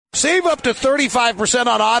Save up to 35%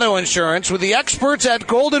 on auto insurance with the experts at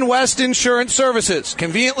Golden West Insurance Services,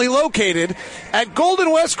 conveniently located at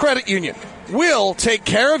Golden West Credit Union. We'll take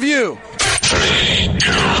care of you. 3,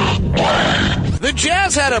 2, 1. The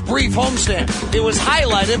Jazz had a brief homestand. It was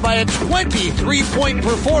highlighted by a 23-point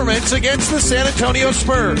performance against the San Antonio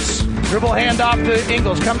Spurs. Dribble handoff to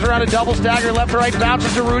Ingles. Comes around a double stagger, left to right,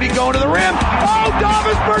 bounces to Rudy, going to the rim. Oh,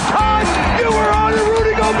 Davis Bertans! You were on a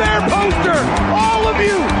Rudy Gobert poster! All of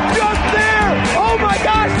you! Just there! Oh my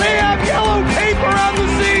gosh, they have yellow tape around the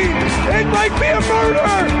scene! It might be a murder!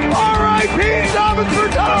 R.I.P. Davis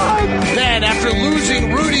Bertans! Then, after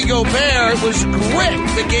losing Rudy Gobert, it was grit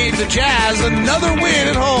that gave the Jazz another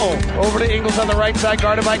win at home. Over to Ingles on the right side,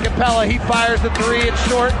 guarded by Capella. He fires the three. It's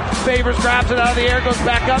short. Favors grabs it out of the air, goes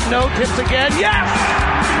back up. No, tips again. Yes!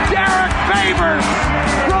 Derek Favors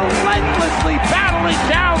relentlessly battling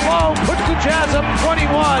down low. Puts the Jazz up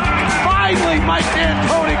 21. Finally, Mike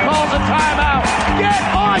D'Antoni calls a timeout. Get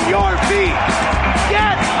on your feet.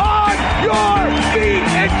 Get on your feet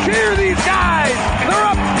and cheer these guys. They're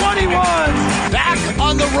up 21. Back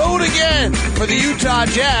on the road again for the Utah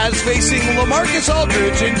Jazz, facing LaMarcus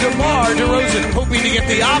Aldridge and DeMar DeRozan, hoping to get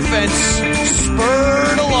the offense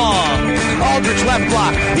spurred along. Aldridge left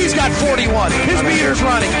block. He's got 41. His meter's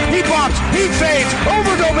running. He bumps. He fades.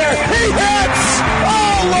 Over Gobert. He hits!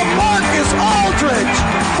 Oh, LaMarcus Aldridge!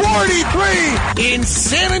 43 in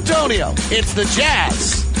San Antonio. It's the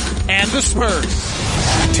Jazz and the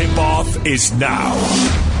Spurs. Tip-off is now.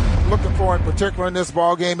 Looking for in particular in this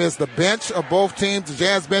ball game is the bench of both teams. The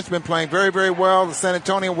Jazz bench been playing very, very well. The San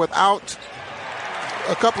Antonio without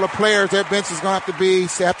a couple of players, their bench is going to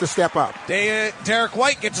have to step up. Derek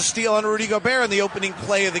White gets a steal on Rudy Gobert in the opening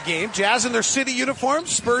play of the game. Jazz in their city uniforms,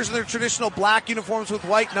 Spurs in their traditional black uniforms with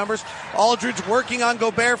white numbers. Aldridge working on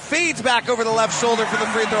Gobert, fades back over the left shoulder for the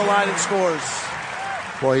free throw line and scores.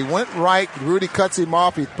 Boy, he went right. Rudy cuts him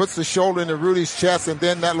off. He puts the shoulder into Rudy's chest, and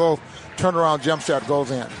then that little turnaround jump shot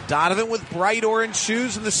goes in. Donovan with bright orange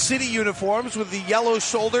shoes and the city uniforms with the yellow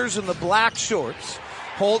shoulders and the black shorts.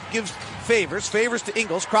 Holt gives Favors to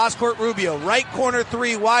Ingles, cross-court Rubio, right corner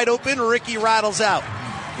three, wide open, Ricky rattles out.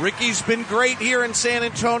 Ricky's been great here in San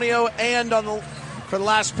Antonio and for the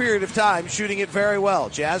last period of time, shooting it very well.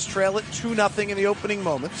 Jazz trail it 2-0 in the opening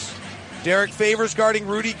moments. Derek Favors guarding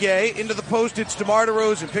Rudy Gay, into the post, it's DeMar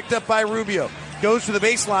DeRozan, picked up by Rubio, goes to the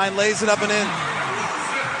baseline, lays it up and in.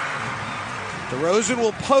 DeRozan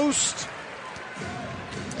will post.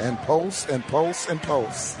 And post.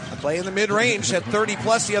 Play in the mid-range, had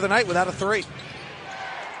 30-plus the other night without a three.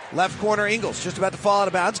 Left corner, Ingles, just about to fall out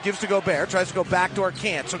of bounds, gives to Gobert, tries to go backdoor,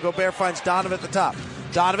 can't, so Gobert finds Donovan at the top.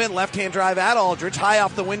 Donovan, left-hand drive at Aldridge, high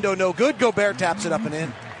off the window, no good. Gobert taps it up and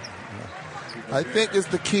in. I think it's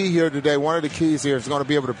the key here today. One of the keys here is going to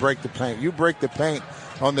be able to break the paint. You break the paint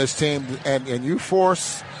on this team, and you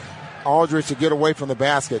force Aldridge to get away from the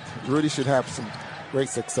basket. Rudy should have some great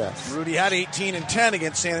success. Rudy had 18 and 10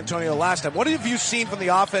 against San Antonio last time. What have you seen from the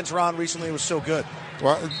offense, Ron, recently? It was so good.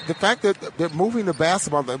 Well, the fact that they're moving the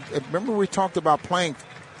basketball. Remember we talked about playing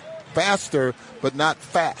faster but not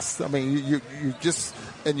fast. I mean,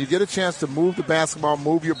 you get a chance to move the basketball,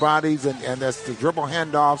 move your bodies, and that's the dribble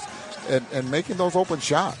handoffs and making those open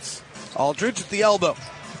shots. Aldridge at the elbow.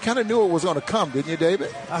 You kind of knew it was going to come, didn't you,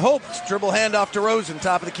 David? I hoped. Dribble handoff to Rosen,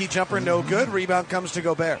 top of the key jumper, no good. Rebound comes to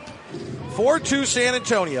Gobert. 4-2 San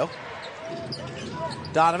Antonio.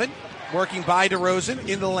 Donovan working by DeRozan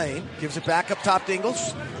in the lane. Gives it back up top to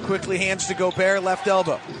Ingles. Quickly hands to Gobert, left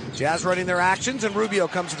elbow. Jazz running their actions, and Rubio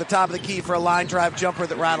comes to the top of the key for a line drive jumper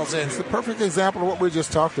that rattles in. It's the perfect example of what we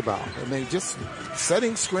just talked about. I mean, just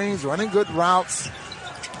setting screens, running good routes.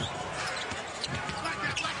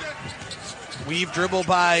 Weave dribble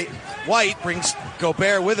by White brings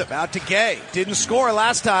Gobert with him. Out to Gay. Didn't score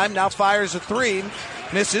last time. Now fires a three.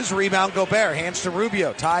 Misses. Rebound Gobert. Hands to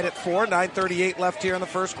Rubio. Tied at 4. 9:38 left here in the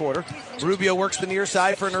first quarter. Rubio works the near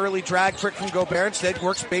side for an early drag trick from Gobert. Instead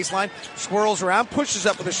works baseline. Swirls around. Pushes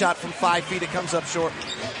up with a shot from 5 feet. It comes up short.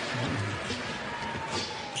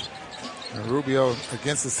 And Rubio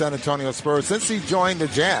against the San Antonio Spurs. Since he joined the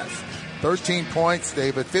Jazz, 13 points,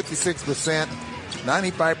 David, 56%.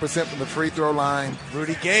 95% from the free throw line.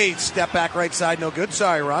 Rudy Gay, step back right side, no good.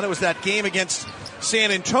 Sorry, Ron. It was that game against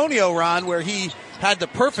San Antonio, Ron, where he had the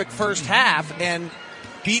perfect first half and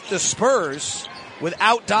beat the Spurs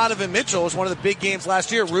without Donovan Mitchell. It was one of the big games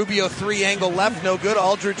last year. Rubio three-angle left, no good.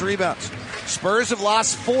 Aldridge rebounds. Spurs have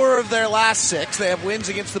lost 4 of their last 6. They have wins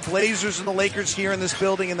against the Blazers and the Lakers here in this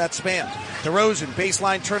building in that span. DeRozan,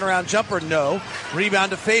 baseline turnaround jumper, no.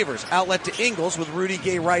 Rebound to Favors. Outlet to Ingles with Rudy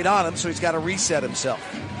Gay right on him, so he's got to reset himself.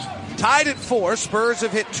 Tied at 4. Spurs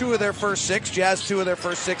have hit 2 of their first 6. Jazz 2 of their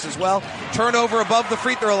first 6 as well. Turnover above the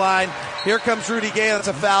free throw line. Here comes Rudy Gay. That's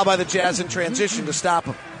a foul by the Jazz in transition to stop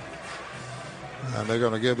him. And they're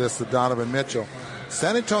going to give this to Donovan Mitchell.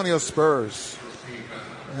 San Antonio Spurs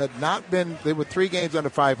had not been, they were 3 games under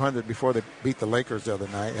 500 before they beat the Lakers the other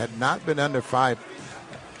night. Had not been under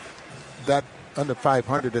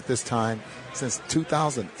 500 at this time since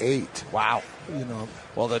 2008. Wow. You know.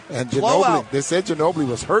 Well, and Ginobili, they said Ginobili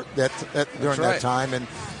was hurt during that time, and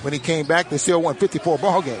when he came back, they still won 54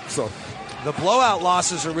 ball games. So the blowout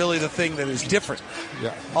losses are really the thing that is different.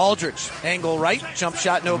 Yeah. Aldridge, angle right, jump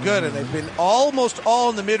shot no good, and they've been almost all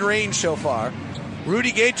in the mid-range so far.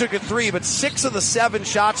 Rudy Gay took a 3, but 6 of the 7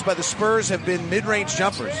 shots by the Spurs have been mid-range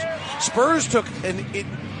jumpers. Spurs took an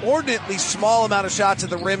inordinately small amount of shots at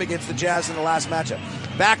the rim against the Jazz in the last matchup.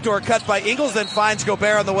 Backdoor cut by Ingles, then finds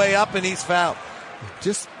Gobert on the way up, and he's fouled.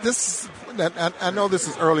 Just this, I know this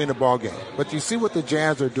is early in the ball game, but you see what the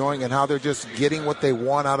Jazz are doing and how they're just getting what they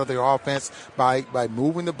want out of their offense by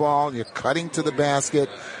moving the ball. You're cutting to the basket,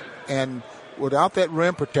 and without that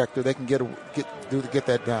rim protector, they can get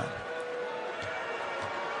that done.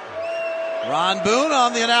 Ron Boone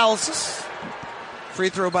on the analysis. Free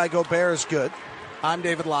throw by Gobert is good. I'm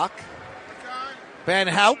David Locke. Van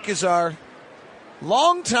Houk is our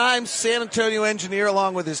longtime San Antonio engineer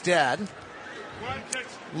along with his dad.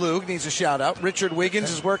 Lug needs a shout out. Richard Wiggins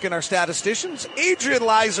is working our statisticians. Adrian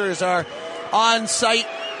Leiser is our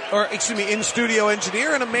in-studio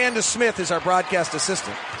engineer, and Amanda Smith is our broadcast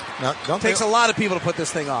assistant. Now, Takes a lot of people to put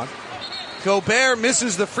this thing on. Gobert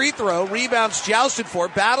misses the free throw, rebounds jousted for,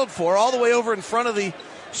 battled for, all the way over in front of the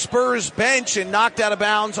Spurs bench and knocked out of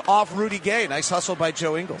bounds off Rudy Gay. Nice hustle by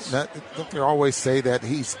Joe Ingles. Don't they always say that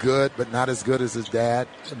he's good, but not as good as his dad?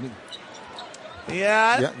 I mean,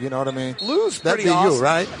 yeah, you know what I mean? Lou's pretty That'd be awesome. you,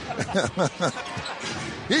 right?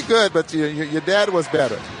 He's good, but your dad was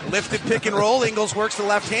better. Lifted pick and roll. Ingles works the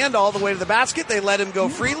left hand all the way to the basket. They let him go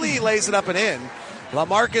freely. He lays it up and in.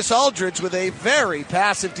 LaMarcus Aldridge with a very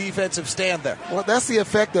passive defensive stand there. Well, that's the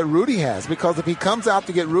effect that Rudy has, because if he comes out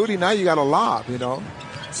to get Rudy, now you got a lob, you know.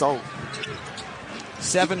 So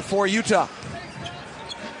 7-4 Utah.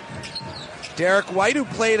 Derek White, who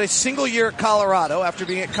played a single year at Colorado after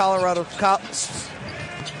being at Colorado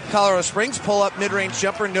Springs, pull-up mid-range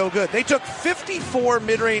jumper, no good. They took 54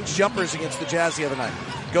 mid-range jumpers against the Jazz the other night.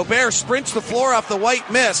 Gobert sprints the floor off the White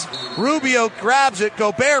miss. Rubio grabs it.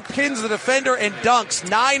 Gobert pins the defender and dunks.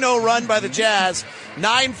 9-0 run by the Jazz.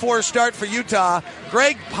 9-4 start for Utah.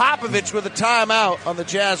 Greg Popovich with a timeout on the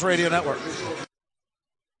Jazz Radio Network.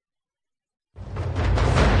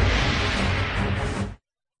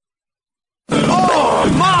 Oh,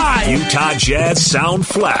 my! Utah Jazz Sound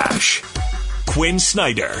Flash. Quinn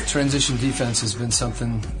Snyder. Transition defense has been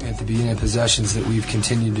something at the beginning of possessions that we've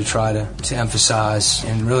continued to try to emphasize,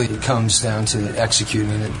 and really it comes down to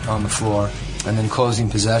executing it on the floor. And then closing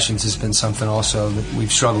possessions has been something also that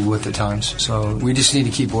we've struggled with at times. So we just need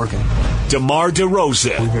to keep working. DeMar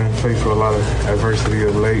DeRozan. We've been faced with a lot of adversity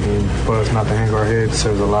of late, and for us not to hang our heads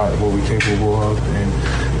says a lot of what we're capable of and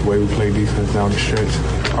the way we play defense down the stretch.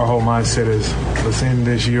 Our whole mindset is let's end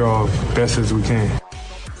this year off best as we can.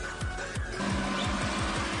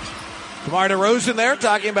 DeMar DeRozan there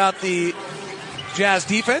talking about the Jazz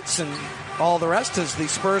defense and all the rest as the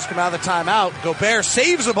Spurs come out of the timeout. Gobert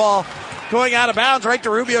saves the ball going out of bounds right to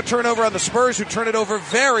Rubio. Turnover on the Spurs, who turn it over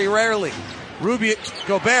very rarely.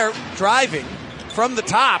 Gobert driving from the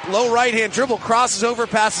top. Low right-hand dribble, crosses over,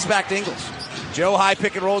 passes back to Ingles. Joe high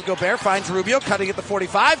pick and roll. Gobert finds Rubio, cutting at the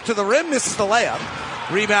 45 to the rim, misses the layup.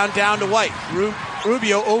 Rebound down to White.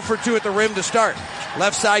 Rubio 0 for 2 at the rim to start.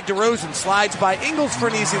 Left side DeRozan slides by Ingles for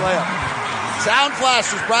an easy layup. Sound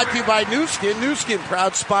Flash is brought to you by Nu Skin. Nu Skin,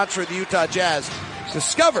 proud sponsor of the Utah Jazz.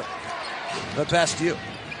 Discover the best you.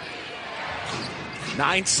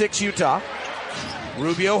 9-6 Utah.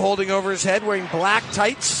 Rubio holding over his head, wearing black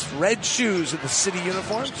tights, red shoes in the city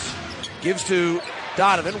uniforms. Gives to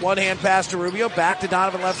Donovan. One hand pass to Rubio. Back to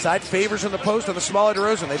Donovan left side. Favors on the post on the smaller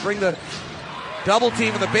DeRozan. They bring the double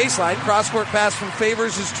team in the baseline. Cross-court pass from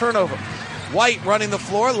Favors is turnover. White running the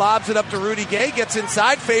floor, lobs it up to Rudy Gay, gets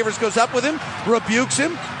inside, Favors goes up with him, rebukes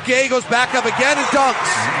him, Gay goes back up again and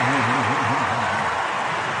dunks.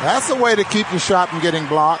 That's the way to keep your shot from getting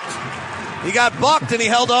blocked. He got bucked and he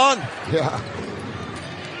held on. Yeah.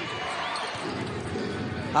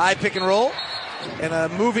 High pick and roll and a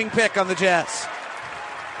moving pick on the Jazz.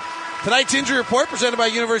 Tonight's injury report presented by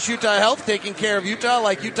University of Utah Health, taking care of Utah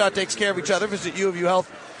like Utah takes care of each other. Visit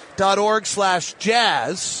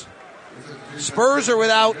uofuhealth.org/Jazz. Spurs are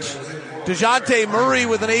without DeJounte Murray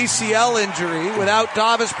with an ACL injury, without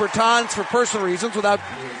Davis Bertans for personal reasons, without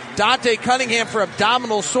Dante Cunningham for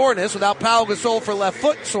abdominal soreness without Pau Gasol for left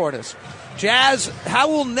foot soreness. Jazz,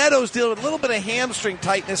 Raul Neto's dealing with a little bit of hamstring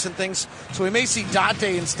tightness and things, so we may see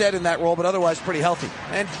Dante instead in that role, but otherwise pretty healthy.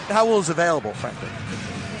 And Raul's available, frankly,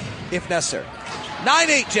 if necessary.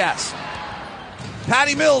 9-8 Jazz.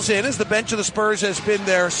 Patty Mills in as the bench of the Spurs has been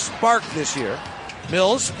their spark this year.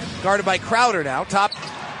 Mills, guarded by Crowder now, top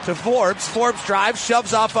to Forbes. Forbes drives,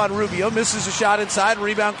 shoves off on Rubio, misses a shot inside,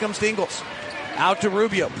 rebound comes to Ingles. Out to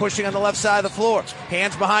Rubio, pushing on the left side of the floor.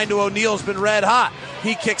 Hands behind to O'Neal's been red hot.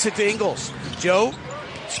 He kicks it to Ingles. Joe,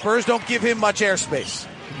 Spurs don't give him much airspace.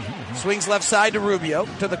 Swings left side to Rubio,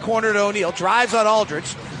 to the corner to O'Neal, drives on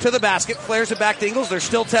Aldridge, to the basket, flares it back to Ingles. They're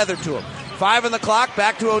still tethered to him. 5 on the clock,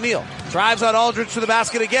 back to O'Neal. Drives on Aldridge to the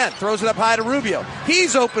basket again, throws it up high to Rubio.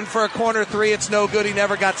 He's open for a corner three. It's no good. He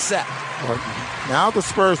never got set. Now the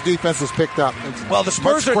Spurs defense has picked up. Well, the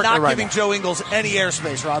Spurs are not giving Joe Ingles any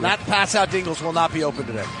airspace, Ron. That pass out to Ingles will not be open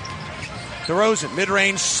today. DeRozan,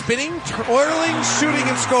 mid-range, spinning, twirling, shooting,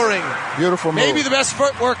 and scoring. Beautiful move. Maybe the best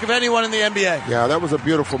footwork of anyone in the NBA. Yeah, that was a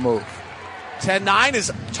beautiful move. 10-9,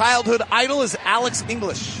 his childhood idol is Alex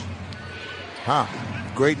English. Huh.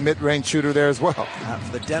 Great mid-range shooter there as well.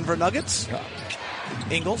 For the Denver Nuggets.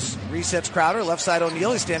 Ingles resets Crowder, left side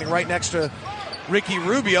O'Neal. He's standing right next to Ricky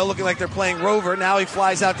Rubio, looking like they're playing Rover. Now he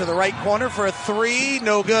flies out to the right corner for a three.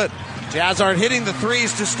 No good. Jazz aren't hitting the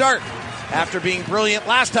threes to start. After being brilliant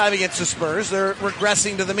last time against the Spurs, they're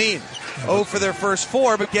regressing to the mean. 0 for their first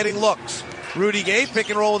 4, but getting looks. Rudy Gay, pick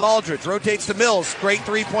and roll with Aldridge. Rotates to Mills. Great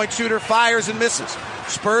three-point shooter, fires and misses.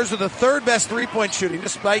 Spurs are the third best three-point shooting,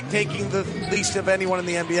 despite taking the least of anyone in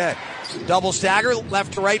the NBA. Double stagger,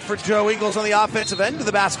 left to right for Joe Ingles on the offensive end. To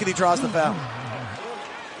the basket, he draws the foul.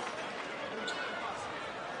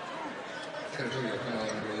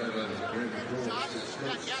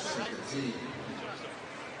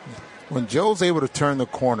 When Joe's able to turn the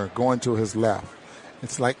corner, going to his left,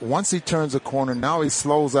 it's like once he turns the corner, now he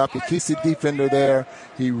slows up. He keeps the defender there.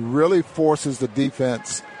 He really forces the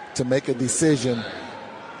defense to make a decision.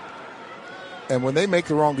 And when they make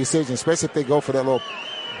the wrong decision, especially if they go for that little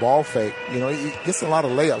ball fake, he gets a lot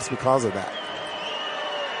of layups because of that.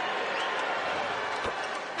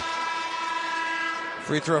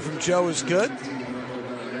 Free throw from Joe is good.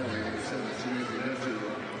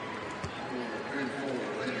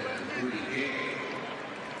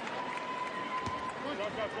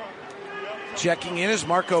 Checking in is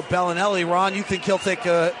Marco Bellinelli. Ron, you think he'll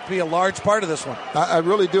be a large part of this one? I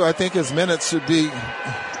really do. I think his minutes should be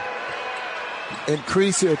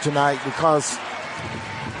increased here tonight because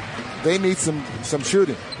they need some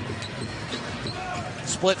shooting.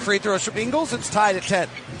 Split free throws from Ingles. It's tied at 10.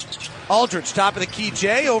 Aldridge, top of the key,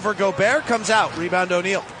 Jay, over Gobert, comes out. Rebound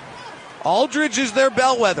O'Neal. Aldridge is their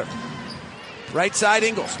bellwether. Right side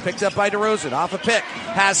Ingles, picked up by DeRozan, off a pick,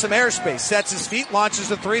 has some airspace, sets his feet, launches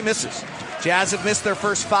the three, misses. Jazz have missed their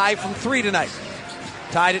first 5 from 3 tonight.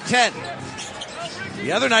 Tied at 10.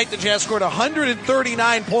 The other night, the Jazz scored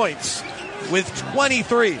 139 points with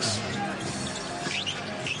 23s.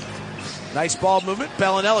 Nice ball movement.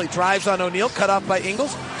 Bellinelli drives on O'Neal, cut off by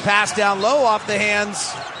Ingles. Pass down low off the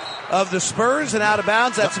hands of the Spurs and out of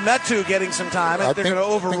bounds. That's Metu getting some time. I think they're going to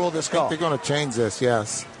overrule this call. I think they're going to change this,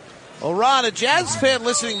 yes. Well, Ron, a Jazz fan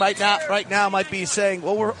listening right now might be saying,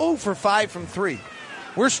 well, we're 0 for 5 from 3.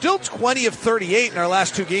 We're still 20 of 38 in our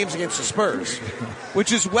last 2 games against the Spurs,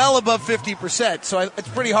 which is well above 50%. So it's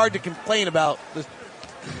pretty hard to complain about this.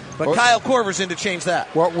 But Kyle Korver's in to change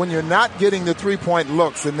that. Well, when you're not getting the three-point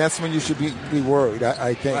looks, then that's when you should be worried,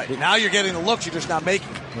 I think. Right. Now you're getting the looks, you're just not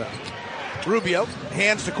making them. Yeah. Rubio,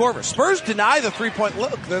 hands to Korver. Spurs deny the three-point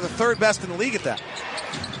look. They're the third best in the league at that.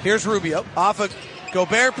 Here's Rubio, off a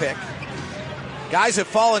Gobert pick. Guys have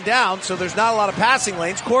fallen down, so there's not a lot of passing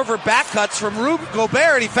lanes. Korver back cuts from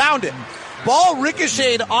Gobert, and he found it. Ball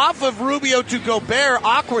ricocheted off of Rubio to Gobert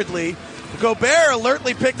awkwardly. Gobert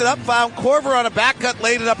alertly picked it up, found Korver on a back cut,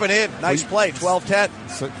 laid it up and in. Nice play,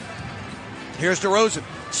 12-10. Here's DeRozan,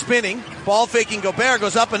 spinning, ball faking Gobert,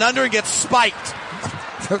 goes up and under and gets spiked.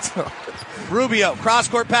 Rubio,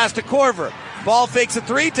 cross-court pass to Korver. Ball fakes a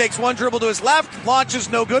 3, takes one dribble to his left, launches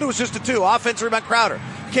no good. It was just a 2. Offensive rebound Crowder.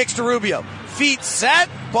 Kicks to Rubio. Feet set,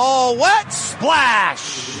 ball wet,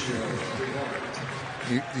 splash.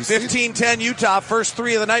 15-10 Utah, first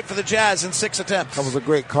 3 of the night for the Jazz in 6 attempts. That was a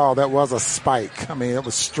great call. That was a spike. I mean, it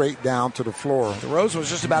was straight down to the floor. DeRozan was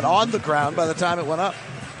just about on the ground by the time it went up.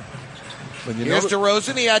 Here's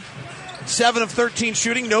DeRozan. He had 7 of 13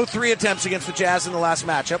 shooting, no 3 attempts against the Jazz in the last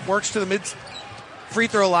matchup. Works to the mid free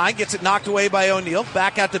throw line, gets it knocked away by O'Neal.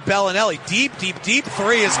 Back out to Bellinelli. Deep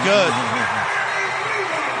 3 is good.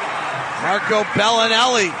 Marco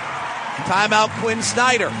Bellinelli Timeout Quinn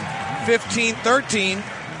Snyder. 15-13.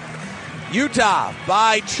 Utah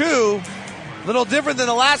by 2. Little different than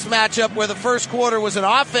the last matchup where the first quarter was an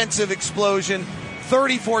offensive explosion.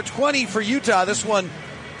 34-20 for Utah. This one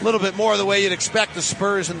a little bit more the way you'd expect the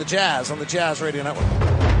Spurs and the Jazz on the Jazz Radio Network.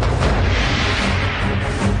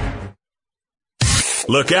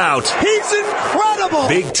 Look out. He's incredible.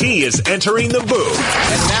 Big T is entering the booth.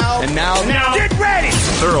 And now get ready.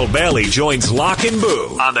 Thurl Bailey joins Lock and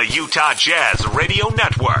Boo on the Utah Jazz Radio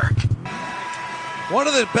Network. One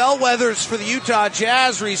of the bellwethers for the Utah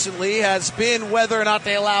Jazz recently has been whether or not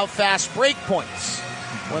they allow fast break points.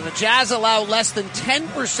 When the Jazz allow less than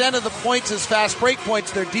 10% of the points as fast break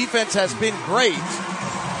points, their defense has been great.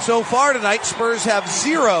 So far tonight, Spurs have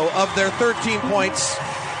 0 of their 13 points.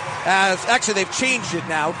 Actually, they've changed it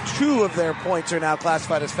now. 2 of their points are now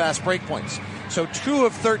classified as fast break points. So 2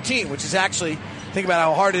 of 13, which is actually, think about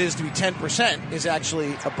how hard it is to be 10%, is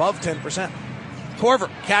actually above 10%. Korver,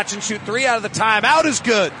 catch and shoot 3 out of the timeout is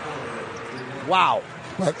good. Wow.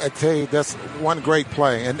 I tell you, that's one great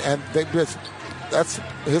play, and that's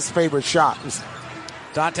his favorite shot.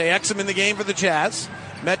 Dante Exum in the game for the Jazz.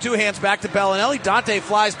 Metu hands back to Bellinelli. Dante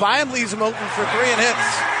flies by him, leaves him open for 3 and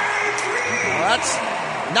hits. Well, that's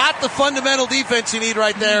not the fundamental defense you need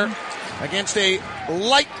right there against a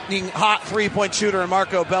lightning hot 3-point shooter in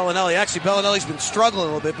Marco Bellinelli. Actually, Bellinelli's been struggling a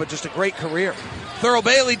little bit, but just a great career. Thurl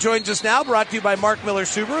Bailey joins us now, brought to you by Mark Miller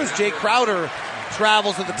Subaru as Jay Crowder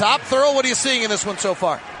travels at the top. Thurl, what are you seeing in this one so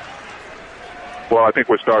far? Well, I think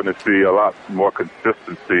we're starting to see a lot more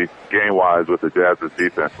consistency game-wise with the Jazz's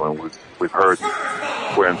defense. When we've heard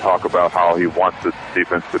Quinn talk about how he wants this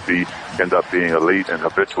defense to end up being elite and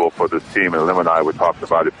habitual for this team. And Lim and I were talking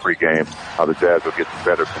about it pre-game, how the Jazz will get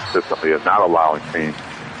better consistently and not allowing teams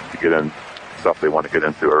to get in stuff they want to get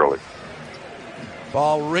into early.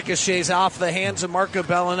 Ball ricochets off the hands of Marco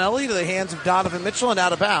Bellinelli to the hands of Donovan Mitchell and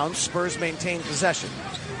out of bounds. Spurs maintain possession.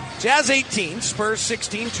 Jazz 18, Spurs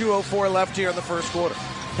 16, 2:04 left here in the first quarter.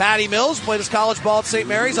 Patty Mills played his college ball at St.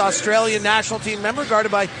 Mary's, Australian national team member,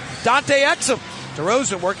 guarded by Dante Exum.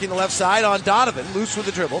 DeRozan working the left side on Donovan, loose with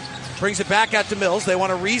the dribble. Brings it back out to Mills. They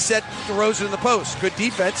want to reset DeRozan in the post. Good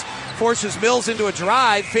defense. Forces Mills into a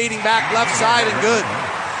drive, fading back left side and good.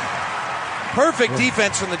 Perfect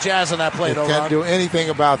defense from the Jazz on that play, though. Can't do anything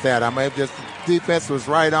about that. I mean, just defense was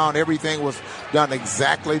right on. Everything was done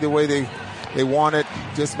exactly the way they wanted.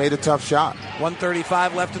 Just made a tough shot.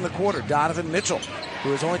 1:35 left in the quarter. Donovan Mitchell,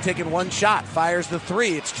 who has only taken 1 shot, fires the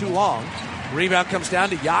 3. It's too long. Rebound comes down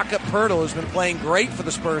to Jakob Poeltl, who's been playing great for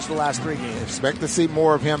the Spurs the last 3 games. Expect to see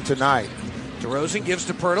more of him tonight. DeRozan gives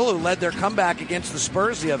to Poeltl, who led their comeback against the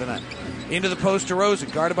Spurs the other night. Into the post,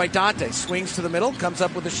 DeRozan, guarded by Dante. Swings to the middle, comes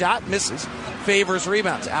up with a shot, misses. Favors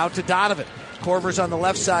rebounds. Out to Donovan. Korver's on the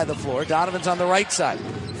left side of the floor. Donovan's on the right side.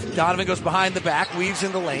 Donovan goes behind the back, weaves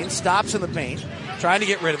in the lane, stops in the paint, trying to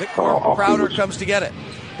get rid of it. Crowder comes to get it.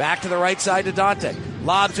 Back to the right side to Dante.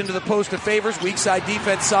 Lobs into the post to Favors. Weak side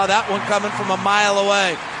defense saw that one coming from a mile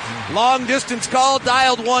away. Long distance call,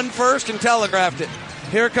 dialed 1 first and telegraphed it.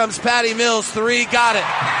 Here comes Patty Mills, 3, got it.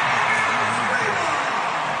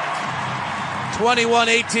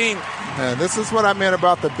 21-18. And this is what I meant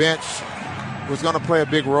about the bench was going to play a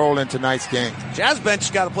big role in tonight's game. Jazz bench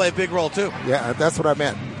has got to play a big role, too. Yeah, that's what I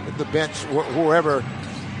meant. The bench, whoever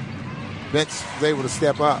bench is able to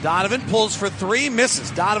step up. Donovan pulls for 3, misses.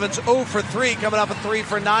 Donovan's 0 for 3, coming off a 3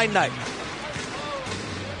 for 9 night.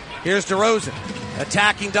 Here's DeRozan,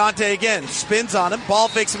 attacking Dante again. Spins on him, ball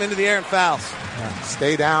fakes him into the air and fouls. Yeah,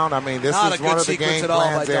 stay down. I mean, this Not is a one good of the sequence game at all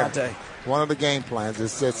plans by there. Dante. One of the game plans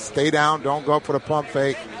is just stay down, don't go for the pump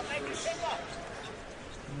fake.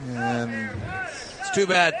 And it's too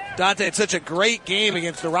bad. Dante had such a great game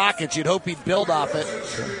against the Rockets. You'd hope he'd build off it.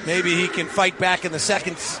 Maybe he can fight back in the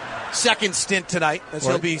second stint tonight as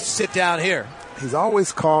he'll be sit down here. He's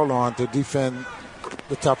always called on to defend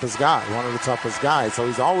the toughest guy, one of the toughest guys. So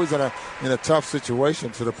he's always in a tough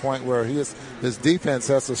situation to the point where his defense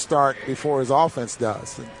has to start before his offense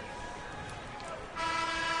does.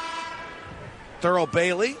 Thurl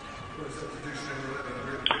Bailey.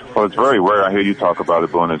 Well, it's very rare. I hear you talk about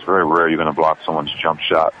it, Boone. It's very rare you're going to block someone's jump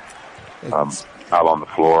shot out on the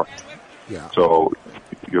floor. Yeah. So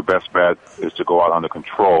your best bet is to go out under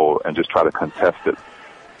control and just try to contest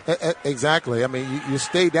it. Exactly. I mean, you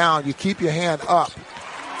stay down. You keep your hand up.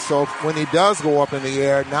 So when he does go up in the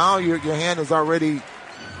air, now your hand is already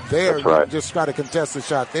there. That's right. You just try to contest the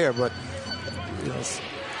shot there. But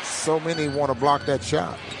so many want to block that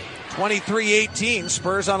shot. 23-18.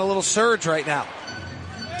 Spurs on a little surge right now.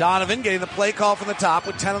 Donovan getting the play call from the top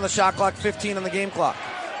with 10 on the shot clock, 15 on the game clock.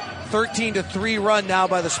 13-3 run now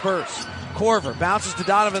by the Spurs. Korver bounces to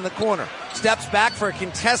Donovan in the corner. steps back for a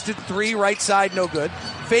contested three, right side, no good.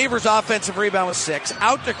 Favors offensive rebound with 6.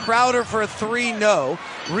 Out to Crowder for a 3, no.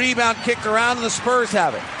 Rebound kicked around, and the Spurs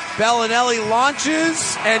have it. Bellinelli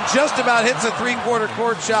launches and just about hits a three-quarter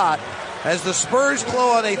court shot as the Spurs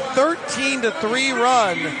blow on a 13-3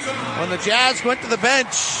 run when the Jazz went to the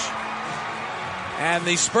bench. And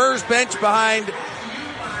the Spurs bench behind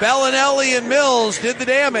Bellinelli and Mills did the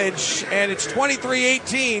damage, and it's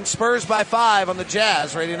 23-18, Spurs by 5 on the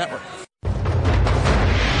Jazz Radio Network.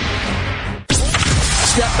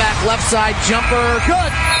 Step back, left side jumper,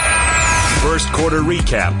 good. First quarter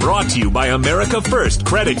recap brought to you by America First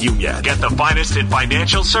Credit Union. Get the finest in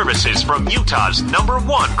financial services from Utah's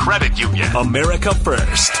 #1 credit union, America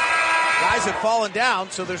First. Guys have fallen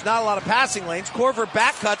down, so there's not a lot of passing lanes. Korver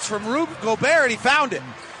back cuts from Gobert, and he found it.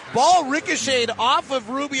 Ball ricocheted off of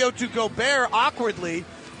Rubio to Gobert awkwardly.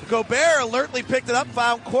 Gobert alertly picked it up,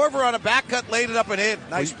 found Korver on a back cut, laid it up and in.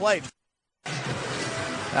 Nice play.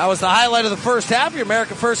 That was the highlight of the first half. Your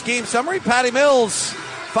America First game summary. Patty Mills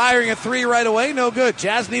firing a 3 right away. No good.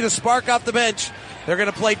 Jazz need a spark off the bench. They're going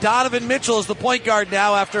to play Donovan Mitchell as the point guard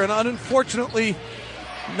now after an unfortunately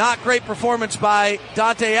not great performance by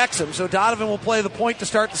Dante Exum. So Donovan will play the point to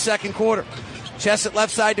start the second quarter. Chest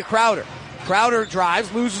left side to Crowder. Crowder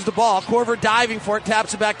drives, loses the ball. Korver diving for it,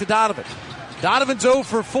 taps it back to Donovan. Donovan's 0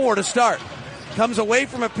 for 4 to start. Comes away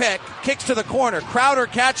from a pick, kicks to the corner. Crowder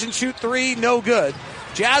catch and shoot 3, no good.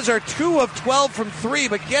 Jazz are 2 of 12 from 3,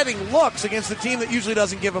 but getting looks against the team that usually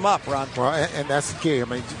doesn't give them up, Ron. Well, and that's the key. I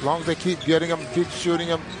mean, as long as they keep getting them, keep shooting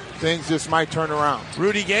them, things just might turn around.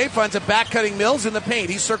 Rudy Gay finds a back-cutting Mills in the paint.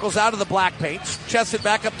 He circles out of the black paint, chests it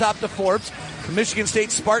back up top to Forbes. The Michigan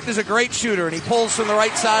State Spartan is a great shooter, and he pulls from the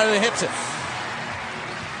right side and hits it.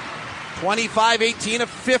 25-18, a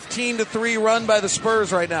 15-3 run by the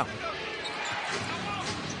Spurs right now.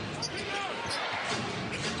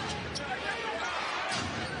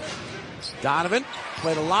 Donovan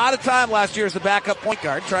played a lot of time last year as the backup point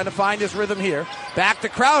guard, trying to find his rhythm here. Back to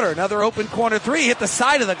Crowder, another open corner 3, hit the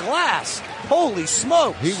side of the glass. Holy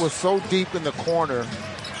smoke. He was so deep in the corner,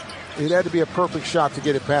 it had to be a perfect shot to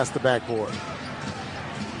get it past the backboard.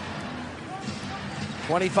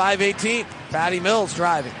 25-18, Patty Mills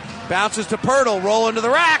driving. Bounces to Poeltl, roll into the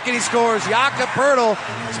rack, and he scores. Jakob Poeltl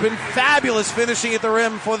has been fabulous finishing at the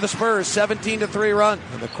rim for the Spurs. 17-3 run.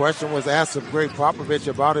 And the question was asked of Greg Popovich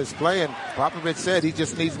about his play, and Popovich said he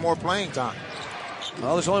just needs more playing time.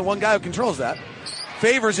 Well, there's only one guy who controls that.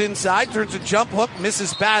 Favors inside, turns a jump hook,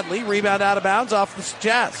 misses badly. Rebound out of bounds off the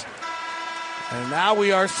Jazz. And now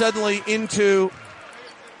we are suddenly into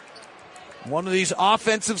one of these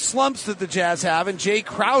offensive slumps that the Jazz have, and Jay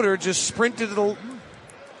Crowder just sprinted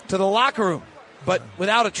to the locker room, but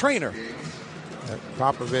without a trainer.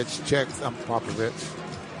 Popovich checks. Popovich.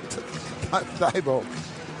 Thibault.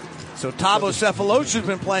 So Thabo Sefolosha has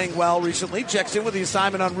been playing well recently. Checks in with the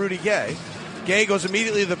assignment on Rudy Gay. Gay goes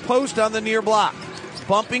immediately to the post on the near block.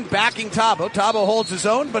 Bumping, backing Thabo. Thabo holds his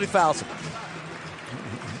own, but he fouls him.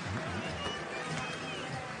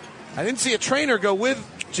 I didn't see a trainer go with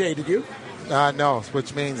Jay, did you? No,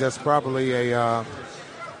 which means that's probably a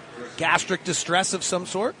gastric distress of some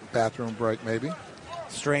sort. Bathroom break, maybe.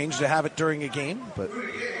 Strange to have it during a game, but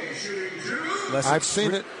I've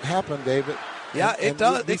seen it happen, David. Yeah, it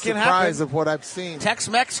does. It can happen. Surprised of what I've seen.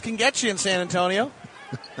 Tex-Mex can get you in San Antonio.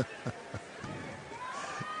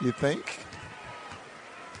 You think?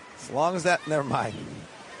 As long as that, never mind.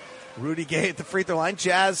 Rudy Gay at the free throw line.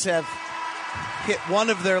 Jazz have hit one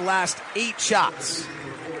of their last 8 shots.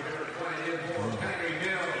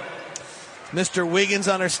 Mr. Wiggins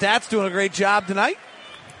on her stats doing a great job tonight.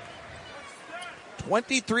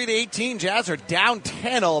 23-18. Jazz are down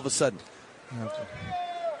 10 all of a sudden.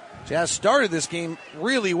 Jazz started this game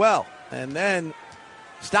really well and then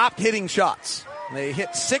stopped hitting shots. They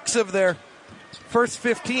hit 6 of their first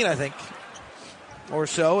 15, I think, or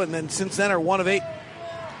so, and then since then are 1 of 8.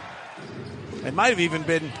 It might have even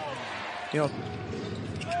been, a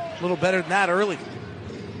little better than that early.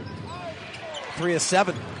 3 of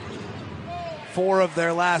 7. 4 of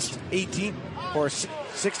their last 18 or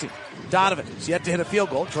 16. Donovan is yet to hit a field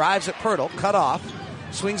goal. Drives at Poeltl, cut off.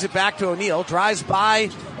 Swings it back to O'Neal. Drives by.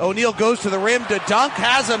 O'Neal goes to the rim to dunk.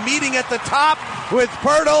 Has a meeting at the top with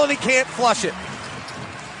Poeltl, and he can't flush it.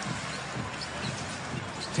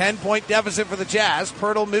 10-point deficit for the Jazz.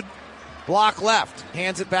 Poeltl mid-block left.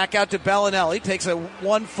 Hands it back out to Bellinelli. Takes a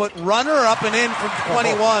 1-foot runner up and in from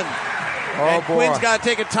 21. And boy. Quinn's got to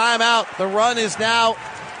take a timeout. The run is now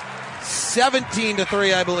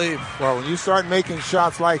 17-3, I believe. Well, when you start making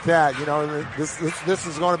shots like that, this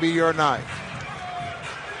is going to be your night.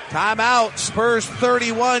 Timeout. Spurs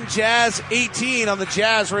 31, Jazz 18 on the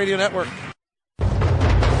Jazz Radio Network.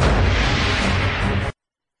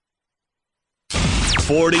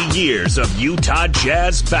 40 years of Utah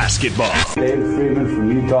Jazz basketball. David Freeman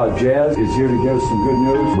from Utah Jazz is here to give us some good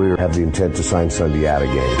news. We have the intent to sign Sunday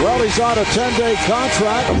Adigates. Well, he's on a 10-day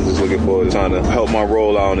contract. I'm just looking forward to trying to help my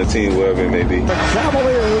role out on the team, wherever it may be. The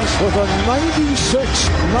Cavaliers with a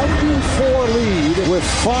 96-94 lead with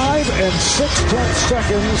 5 6/10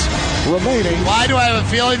 seconds remaining. Why do I have a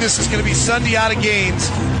feeling this is going to be Sunday out of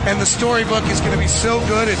Gaines, and the storybook is going to be so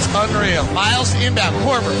good it's unreal. Miles inbound,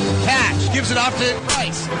 Korver, catch, gives it off to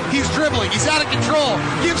Rice. He's dribbling, he's out of control,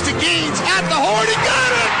 gives to Gaines at the horn, he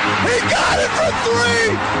got it! He got it from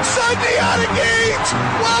 3! Sunday out of Gaines!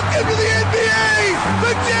 Welcome to the NBA!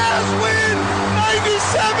 The Jazz win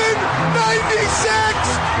 97-96!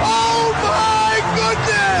 Oh my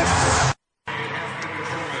goodness!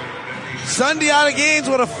 Sunday out of Gaines,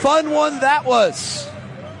 what a fun one that was.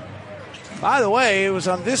 By the way, it was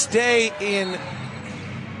on this day in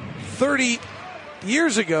 30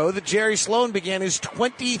 years ago that Jerry Sloan began his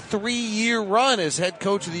 23-year run as head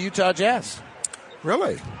coach of the Utah Jazz.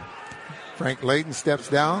 Really? Frank Layden steps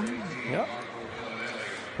down. Yep.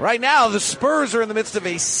 Right now, the Spurs are in the midst of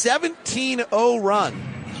a 17-0 run.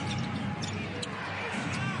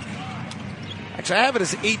 Actually, I have it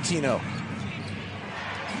as 18-0.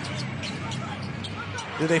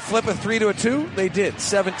 Did they flip a 3 to a 2? They did.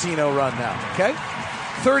 17-0 run now. Okay?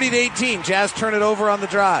 30-18. Jazz turn it over on the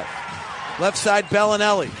drive. Left side,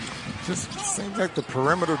 Bellinelli. Just seems like the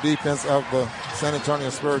perimeter defense of the San Antonio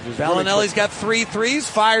Spurs is Bellinelli's got 3 threes,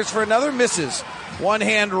 fires for another, misses.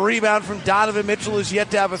 One-hand rebound from Donovan Mitchell, who's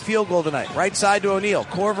yet to have a field goal tonight. Right side to O'Neal.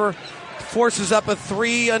 Korver forces up a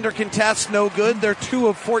 3 under contest, no good. They're 2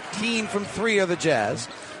 of 14 from 3 are the Jazz.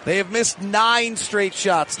 They have missed 9 straight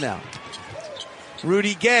shots now.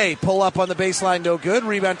 Rudy Gay, pull up on the baseline, no good.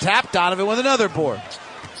 Rebound tap, Donovan with another board.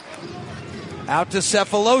 Out to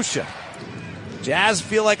Cephalosha. Jazz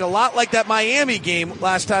feel like a lot like that Miami game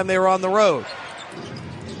last time they were on the road.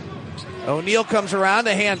 O'Neal comes around,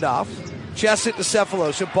 a handoff. Chest it to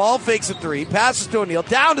Cephalosha. Ball fakes a 3, passes to O'Neal,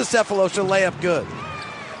 down to Cephalosha, layup good.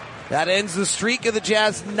 That ends the streak of the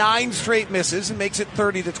Jazz 9 straight misses and makes it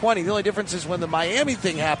 30-20. The only difference is when the Miami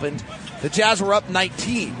thing happened, the Jazz were up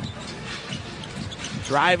 19.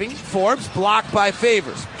 Driving, Forbes, blocked by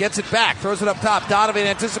Favors. Gets it back, throws it up top. Donovan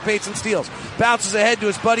anticipates and steals. Bounces ahead to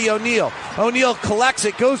his buddy O'Neal. O'Neal collects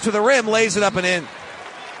it, goes to the rim, lays it up and in.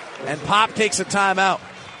 And Pop takes a timeout.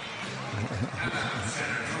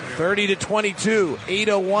 30-22,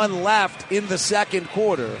 8:01 left in the second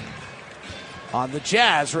quarter on the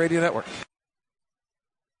Jazz Radio Network.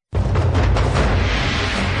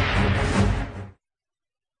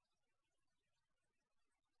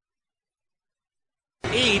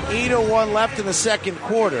 8:01 left in the second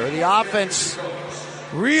quarter. The offense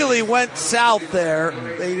really went south there.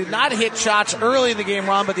 They did not hit shots early in the game,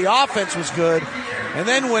 Ron, but the offense was good. And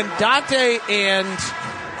then when Dante and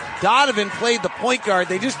Donovan played the point guard,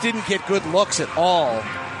 they just didn't get good looks at all.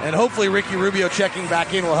 And hopefully Ricky Rubio checking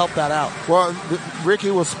back in will help that out. Well,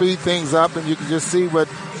 Ricky will speed things up, and you can just see what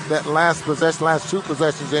that last 2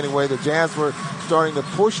 possessions anyway, the Jazz were starting to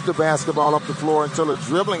push the basketball up the floor until they're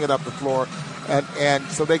dribbling it up the floor. And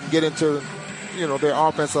so they can get into, their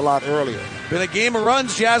offense a lot earlier. Been a game of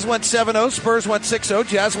runs. Jazz went 7-0, Spurs went 6-0,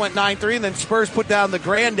 Jazz went 9-3, and then Spurs put down the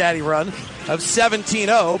granddaddy run of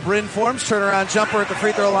 17-0. Bryn Forbes turnaround jumper at the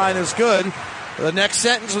free throw line is good. The next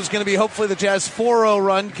sentence was going to be hopefully the Jazz 4-0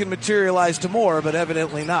 run can materialize to more, but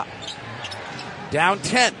evidently not. Down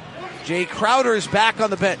 10. Jay Crowder is back on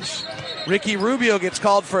the bench. Ricky Rubio gets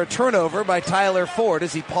called for a turnover by Tyler Ford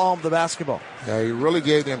as he palmed the basketball. Yeah, he really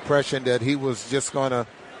gave the impression that he was just going to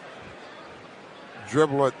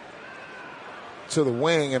dribble it to the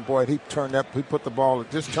wing, and boy, he turned it up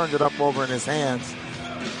over in his hands.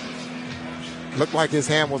 Looked like his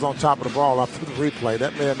hand was on top of the ball after the replay.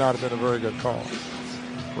 That may not have been a very good call.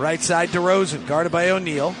 Right side DeRozan, guarded by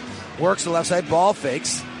O'Neal. Works the left side, ball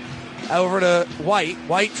fakes. Over to White.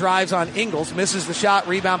 White drives on Ingles, misses the shot,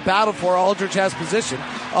 rebound battled for. Aldridge has position.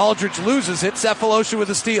 Aldridge loses it. Cephalosha with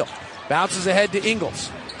a steal. Bounces ahead to Ingles.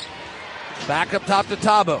 Back up top to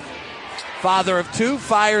Thabo. Father of 2,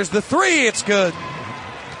 fires the 3. It's good.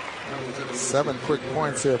 7 quick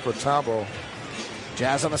points here for Thabo.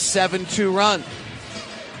 Jazz on a 7-2 run.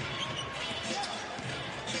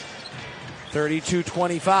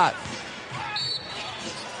 32-25.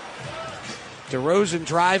 DeRozan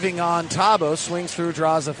driving on Thabo, swings through,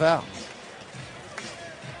 draws a foul.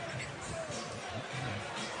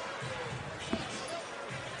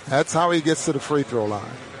 That's how he gets to the free throw line.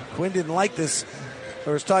 Quinn didn't like this.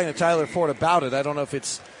 I was talking to Tyler Ford about it. I don't know if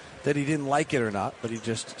it's that he didn't like it or not, but he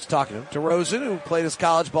just was talking to him. DeRozan, who played his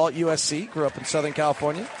college ball at USC, grew up in Southern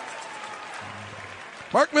California.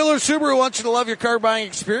 Mark Miller Subaru wants you to love your car buying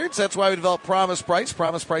experience. That's why we developed Promise Price.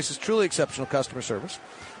 Promise Price is truly exceptional customer service.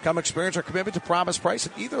 Come experience our commitment to Promise Price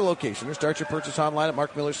at either location or start your purchase online at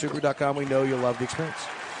markmillersubaru.com. We know you'll love the experience.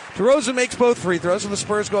 DeRozan makes both free throws, and the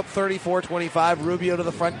Spurs go up 34-25. Rubio to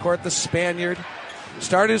the front court, the Spaniard.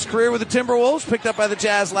 Started his career with the Timberwolves, picked up by the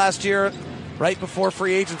Jazz last year right before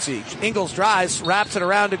free agency. Ingles drives, wraps it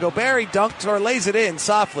around to Gobert. He dunks or lays it in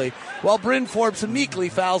softly, while Bryn Forbes meekly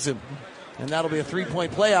fouls him. And that'll be a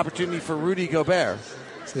three-point play opportunity for Rudy Gobert.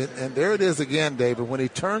 And there it is again, David, when he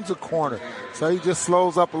turns a corner. So he just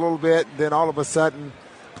slows up a little bit, and then all of a sudden...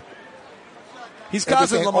 He's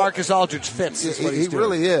causing LaMarcus Aldridge fits, is what he's doing. He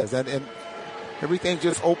really is. And everything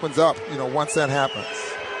just opens up, once that happens.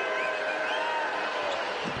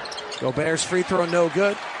 Gobert's free throw no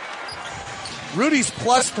good. Rudy's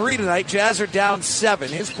 +3 tonight. Jazz are down 7.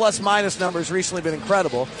 His plus-minus numbers recently been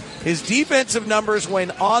incredible. His defensive numbers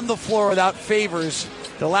when on the floor without Favors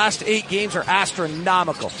the last 8 games are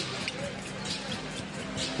astronomical.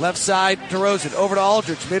 Left side, DeRozan. Over to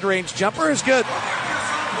Aldridge. Mid-range jumper is good.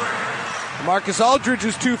 Marcus Aldridge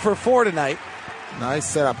is 2 for 4 tonight. Nice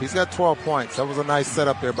setup. He's got 12 points. That was a nice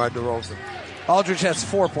setup there by DeRozan. Aldridge has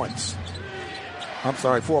 4 points. I'm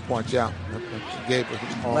sorry, 4 points, yeah.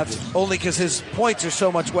 That's only because his points are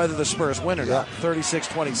so much whether the Spurs win or not.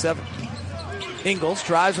 36-27. Ingles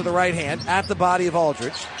drives with the right hand at the body of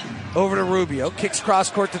Aldridge. Over to Rubio. Kicks cross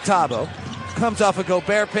court to Thabo. Comes off a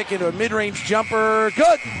Gobert pick into a mid-range jumper.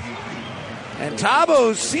 Good. And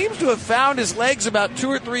Thabo seems to have found his legs about 2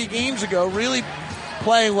 or 3 games ago. Really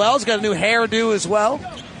playing well. He's got a new hairdo as well.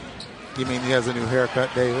 You mean he has a new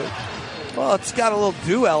haircut, David? Well, it's got a little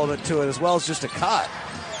do element to it as well as just a cut.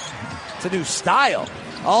 It's a new style.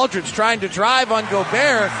 Aldridge trying to drive on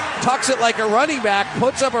Gobert, tucks it like a running back,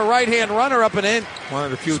 puts up a right-hand runner up and in. One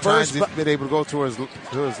of the few times he's been able to go to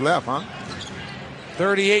his left, huh?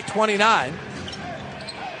 38-29.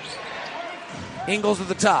 Ingles at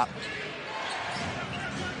the top.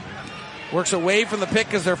 Works away from the pick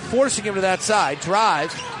because they're forcing him to that side.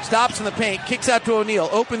 Drives, stops in the paint, kicks out to O'Neal.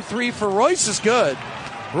 Open 3 for Royce is good.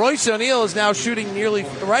 Royce O'Neal is now shooting nearly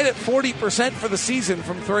right at 40% for the season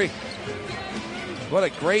from 3. What a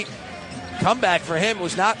great comeback for him. It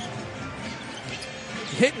was not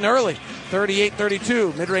hitting early.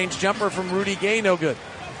 38-32. Mid-range jumper from Rudy Gay, no good.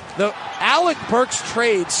 The Alec Burks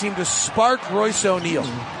trade seemed to spark Royce O'Neal.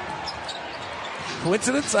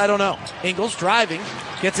 Coincidence? I don't know. Ingles driving.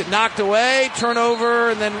 Gets it knocked away.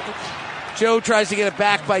 Turnover. And then Joe tries to get it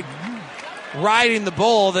back by riding the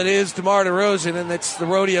bull that is DeMar DeRozan. And that's the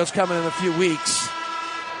rodeo's coming in a few weeks.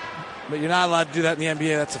 But you're not allowed to do that in the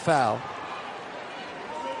NBA. That's a foul.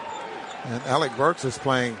 And Alec Burks is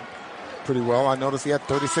playing pretty well. I noticed he had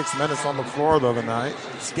 36 minutes on the floor the other night.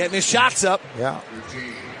 He's getting his shots up. Yeah.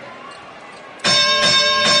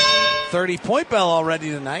 30-point bell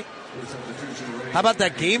already tonight. How about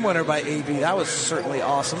that game winner by AB? That was certainly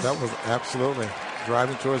awesome. That was absolutely.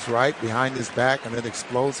 Driving to his right, behind his back, and then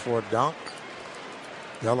explodes for a dunk.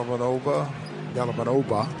 Dellavedova.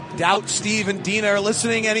 Doubt Steve and Dina are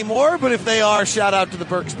listening anymore, but if they are, shout out to the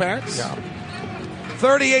Burks parents. Yeah.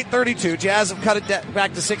 38-32. Jazz have cut it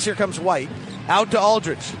back to 6. Here comes White. Out to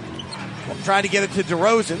Aldridge. Trying to get it to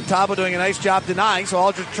DeRozan. Thabo doing a nice job denying, so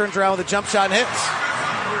Aldridge turns around with a jump shot and hits.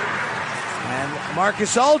 And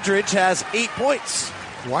Marcus Aldridge has 8 points.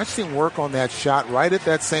 Watched him work on that shot right at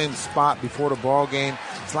that same spot before the ball game.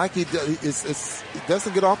 It's like he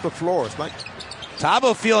doesn't get off the floor. It's like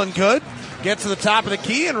Thabo feeling good. Gets to the top of the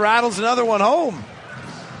key and rattles another one home.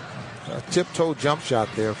 A tiptoe jump shot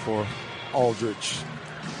there for Aldridge.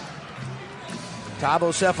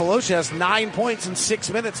 Thabo Sefolosha has 9 points in 6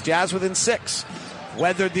 minutes. Jazz within 6.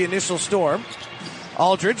 Weathered the initial storm.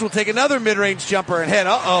 Aldridge will take another mid-range jumper and hit.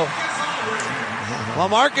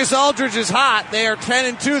 LaMarcus Aldridge is hot. They are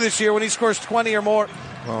 10-2 this year when he scores 20 or more.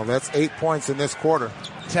 Well, that's 8 points in this quarter.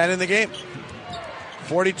 10 in the game.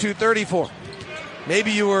 42-34.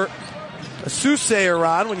 Maybe you were a soothsayer,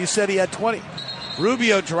 Ron, when you said he had 20.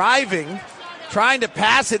 Rubio driving, trying to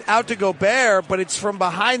pass it out to Gobert, but it's from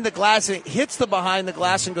behind the glass, and it hits the behind the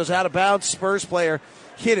glass and goes out of bounds. Spurs player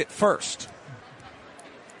hit it first.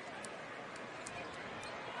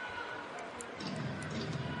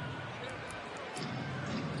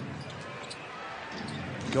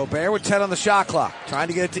 Gobert with 10 on the shot clock. Trying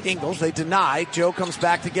to get it to Ingles. They deny. Joe comes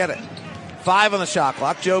back to get it. 5 on the shot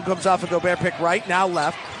clock. Joe comes off a Gobert pick right, now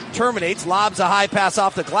left. Terminates, lobs a high pass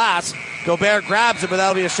off the glass. Gobert grabs it, but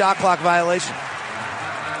that'll be a shot clock violation.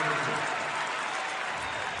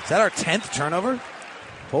 Is that our 10th turnover?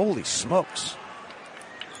 Holy smokes.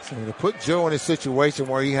 So to put Joe in a situation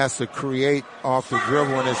where he has to create off the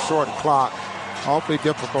dribble in his short clock, awfully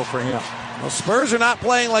difficult for him. Well, Spurs are not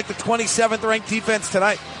playing like the 27th ranked defense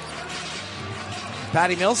tonight.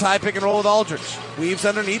 Patty Mills, high pick and roll with Aldridge. Weaves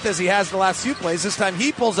underneath as he has the last few plays. This time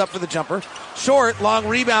he pulls up for the jumper. Short, long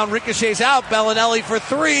rebound, ricochets out. Bellinelli for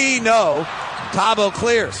three. No. Thabo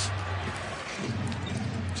clears.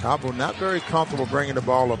 Thabo not very comfortable bringing the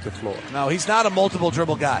ball up the floor. No, he's not a multiple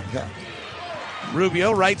dribble guy. Yeah.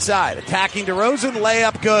 Rubio, right side. Attacking DeRozan,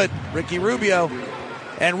 layup good. Ricky Rubio.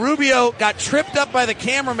 And Rubio got tripped up by the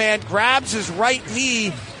cameraman, grabs his right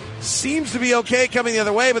knee. Seems to be okay coming the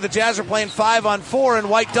other way, but the Jazz are playing 5-on-4 and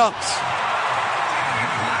white dunks.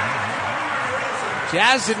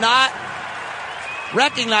 Jazz did not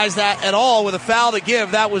recognize that at all with a foul to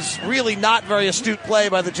give. That was really not very astute play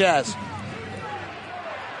by the Jazz.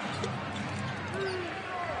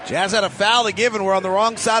 Jazz had a foul to give and we're on the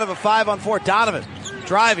wrong side of a 5-on-4. Donovan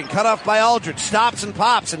driving, cut off by Aldridge, stops and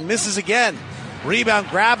pops and misses again. Rebound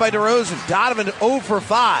grabbed by DeRozan. Donovan 0 for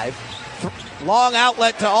 5. Long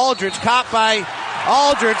outlet to Aldridge, caught by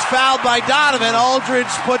Aldridge, fouled by Donovan. Aldridge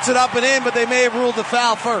puts it up and in, but they may have ruled the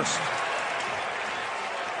foul first.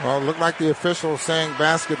 Well, it looked like the official was saying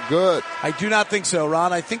basket good. I do not think so,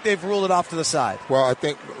 Ron. I think they've ruled it off to the side. Well, I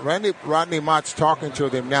think Rodney Mott's talking to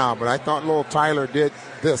them now, but I thought little Tyler did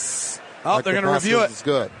this. Oh, like they're going to review it. It's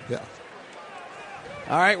good, yeah.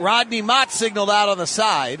 All right, Rodney Mott signaled out on the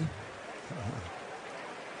side.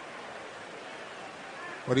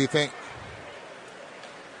 What do you think?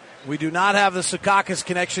 We do not have the Secaucus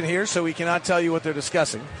connection here, so we cannot tell you what they're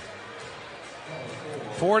discussing.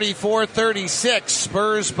 44-36,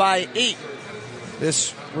 Spurs by 8.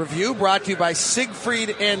 This review brought to you by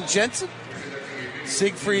Siegfried and Jensen.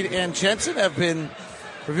 Siegfried and Jensen have been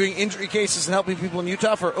reviewing injury cases and helping people in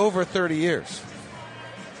Utah for over 30 years.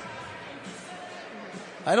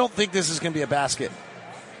 I don't think this is going to be a basket.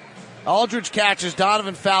 Aldridge catches,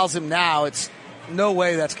 Donovan fouls him now. It's no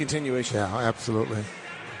way that's continuation. Yeah, absolutely.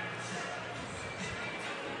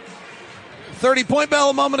 30-point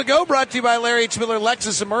bell a moment ago, brought to you by Larry H. Miller,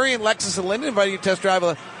 Lexus and Murray, and Lexus and Linden, inviting you to test drive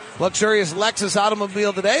a luxurious Lexus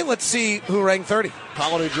automobile today. Let's see who ranked 30.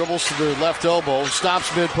 Holiday dribbles to the left elbow,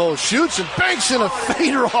 stops mid-post, shoots and banks in a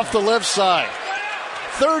fader off the left side.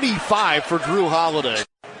 35 for Drew Holiday.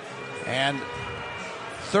 And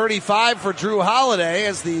 35 for Drew Holiday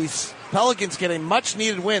as the Pelicans get a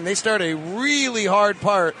much-needed win. They start a really hard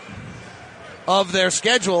part of their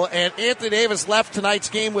schedule, and Anthony Davis left tonight's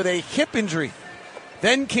game with a hip injury.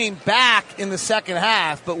 Then came back in the second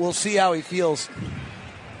half, but we'll see how he feels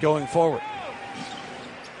going forward.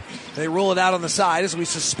 They rule it out on the side as we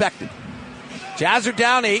suspected. Jazz are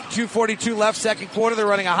down 8, 2:42 left, second quarter. They're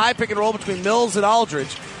running a high pick and roll between Mills and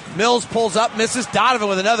Aldridge. Mills pulls up, misses. Donovan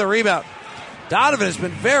with another rebound. Donovan has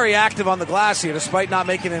been very active on the glass here despite not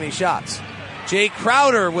making any shots. Jay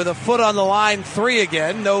Crowder with a foot on the line, 3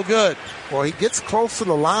 again, no good. Well, he gets close to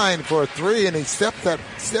the line for a 3, and he stepped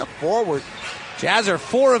forward. Jazz are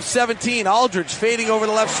 4 of 17. Aldridge fading over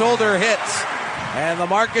the left shoulder, hits. And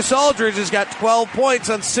LaMarcus Aldridge has got 12 points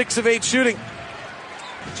on 6 of 8 shooting.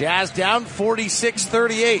 Jazz down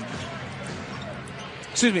 46-38.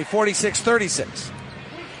 46-36.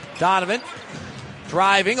 Donovan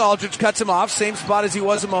driving. Aldridge cuts him off. Same spot as he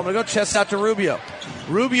was a moment ago. Chest out to Rubio.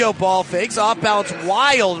 Rubio ball fakes. Off balance.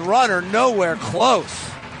 Wild runner. Nowhere close.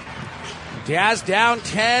 Jazz down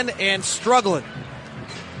 10 and struggling.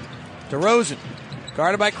 DeRozan.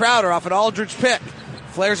 Guarded by Crowder off an Aldridge pick.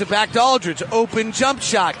 Flares it back to Aldridge. Open jump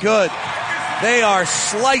shot. Good. They are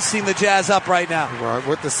slicing the Jazz up right now. Well,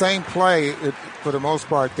 with the same play for the most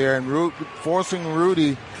part there, and forcing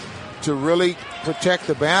Rudy to really protect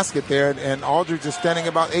the basket there, and Aldridge is standing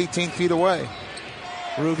about 18 feet away.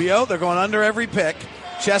 Rubio, they're going under every pick.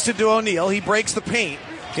 Chested to O'Neal. He breaks the paint.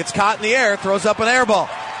 Gets caught in the air. Throws up an air ball.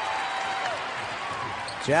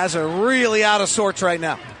 Jazz are really out of sorts right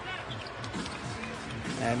now.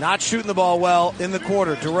 And not shooting the ball well in the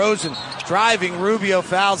quarter. DeRozan driving. Rubio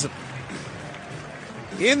fouls him.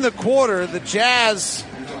 In the quarter, the Jazz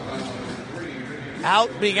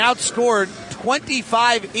being outscored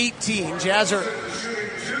 25-18. Jazz are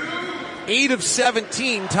 8 of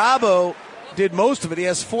 17. Thabo did most of it. He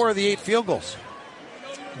has 4 of the 8 field goals.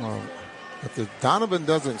 Well, if the Donovan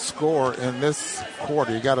doesn't score in this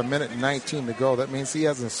quarter, you got a minute and 19 to go. That means he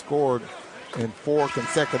hasn't scored in 4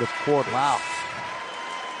 consecutive quarters. Wow.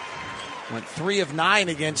 Went 3 of 9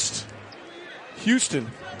 against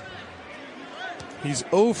Houston. He's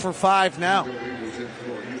 0 for 5 now.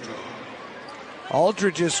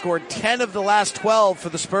 Aldridge has scored 10 of the last 12 for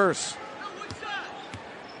the Spurs.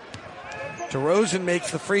 DeRozan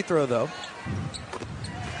makes the free throw, though.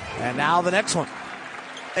 And now the next one.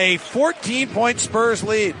 A 14-point Spurs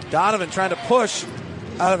lead. Donovan trying to push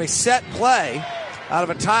out of a set play, out of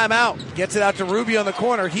a timeout. Gets it out to Rubio in the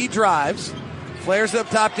corner. He drives. Flares it up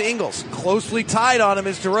top to Ingles. Closely tied on him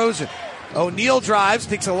is DeRozan. O'Neal drives,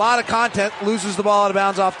 takes a lot of content, loses the ball out of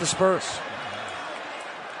bounds off the Spurs.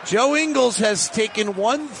 Joe Ingles has taken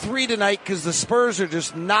 1-3 tonight because the Spurs are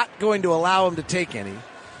just not going to allow him to take any.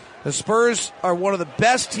 The Spurs are one of the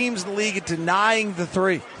best teams in the league at denying the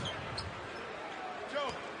three.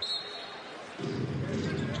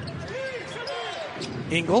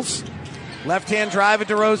 Ingles, left-hand drive at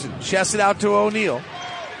DeRozan, chests it out to O'Neal.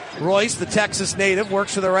 Royce, the Texas native,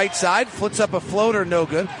 works to the right side, flips up a floater, no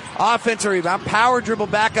good. Offensive rebound, power dribble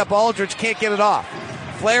back up Aldridge, can't get it off.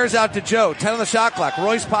 Flares out to Joe, 10 on the shot clock.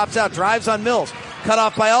 Royce pops out, drives on Mills, cut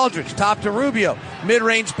off by Aldridge, top to Rubio.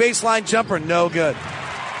 Mid-range baseline jumper, no good.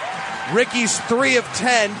 Ricky's 3 of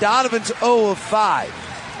 10, Donovan's 0 of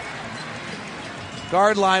 5.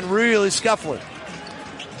 Guard line really scuffling.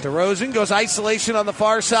 DeRozan goes isolation on the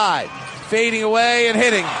far side, fading away and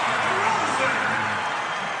hitting.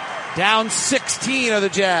 Down 16 are the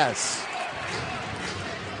Jazz.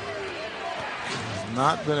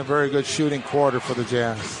 Not been a very good shooting quarter for the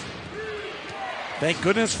Jazz. Thank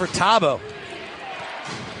goodness for Thabo.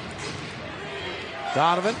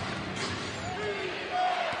 Donovan.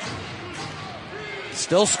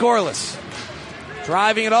 Still scoreless.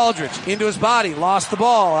 Driving at Aldridge. Into his body. Lost the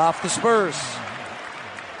ball off the Spurs.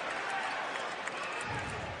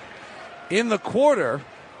 In the quarter,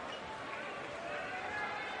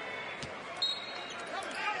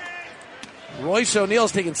 Royce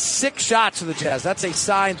O'Neal's taken 6 shots for the Jazz. That's a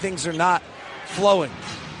sign things are not flowing.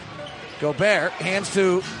 Gobert hands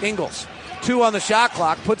to Ingles. 2 on the shot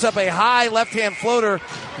clock. Puts up a high left-hand floater.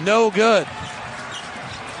 No good.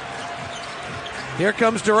 Here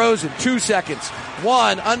comes DeRozan. 2 seconds.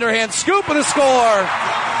 1 underhand scoop and a score.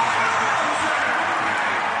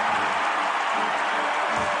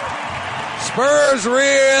 Spurs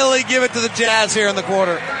really give it to the Jazz here in the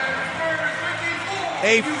quarter.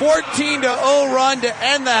 A 14-0 run to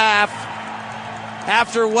end the half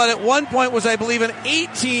after what at one point was, I believe, an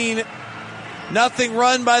 18-0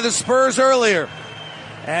 run by the Spurs earlier.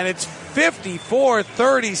 And it's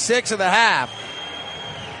 54-36 in the half.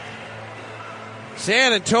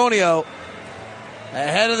 San Antonio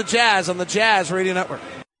ahead of the Jazz on the Jazz Radio Network.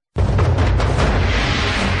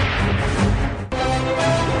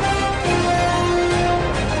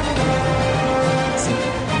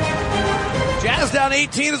 Jazz down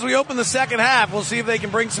 18 as we open the second half. We'll see if they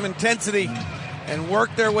can bring some intensity and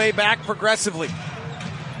work their way back progressively.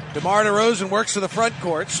 DeMar DeRozan works to the front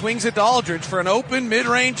court, swings it to Aldridge for an open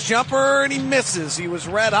mid-range jumper, and he misses. He was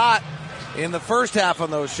red hot in the first half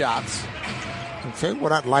on those shots. I'll tell you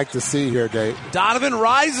what I'd like to see here, Dave. Donovan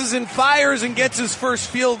rises and fires and gets his first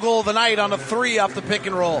field goal of the night on a 3 off the pick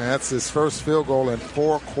and roll. That's his first field goal in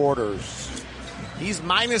 4 quarters. He's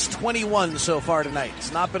minus 21 so far tonight.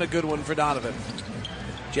 It's not been a good one for Donovan.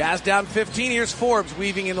 Jazz down 15. Here's Forbes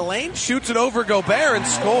weaving in the lane, shoots it over Gobert and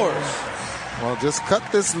scores. Well, just cut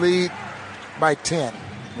this lead by 10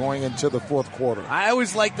 going into the fourth quarter. I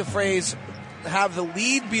always like the phrase, have the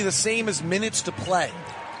lead be the same as minutes to play.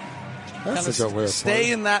 That's a good way of stay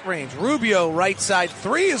playing. in that range. Rubio, right side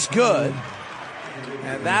 3 is good.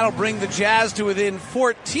 And that'll bring the Jazz to within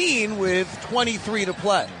 14 with 23 to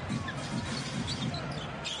play.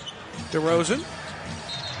 DeRozan.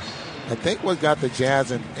 I think what got the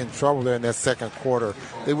Jazz in trouble there in that second quarter,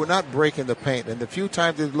 they were not breaking the paint. And the few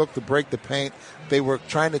times they looked to break the paint, they were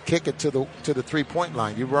trying to kick it to the 3-point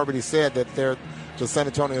line. You've already said that the San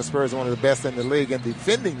Antonio Spurs are one of the best in the league in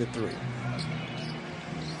defending the 3.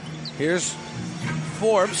 Here's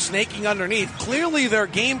Forbes snaking underneath. Clearly their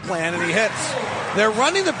game plan, and he hits. They're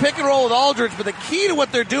running the pick and roll with Aldridge, but the key to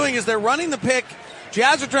what they're doing is they're running the pick.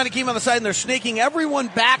 Jazz are trying to keep him on the side, and they're snaking everyone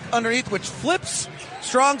back underneath, which flips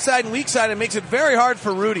strong side and weak side and makes it very hard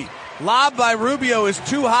for Rudy. Lob by Rubio is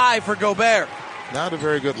too high for Gobert. Not a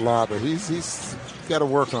very good lobber. He's got to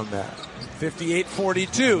work on that.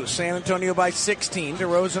 58-42. San Antonio by 16.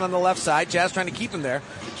 DeRozan on the left side. Jazz trying to keep him there.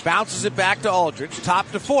 Bounces it back to Aldridge. Top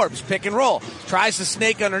to Forbes. Pick and roll. Tries to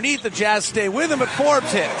snake underneath. The Jazz stay with him, but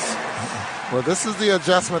Forbes hits. Well, this is the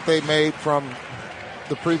adjustment they made from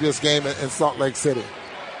the previous game in Salt Lake City.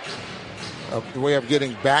 The way of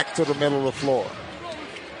getting back to the middle of the floor.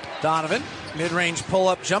 Donovan, mid-range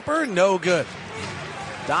pull-up jumper, no good.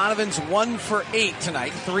 Donovan's 1 for 8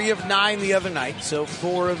 tonight, 3 of 9 the other night, so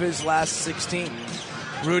 4 of his last 16.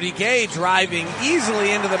 Rudy Gay driving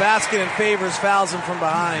easily into the basket and Favors fouls him from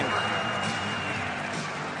behind.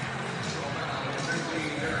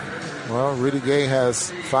 Well, Rudy Gay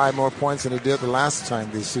has 5 more points than he did the last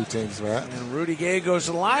time these two teams met. And Rudy Gay goes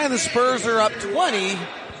to the line. The Spurs are up 20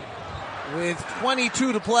 with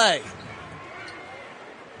 22 to play.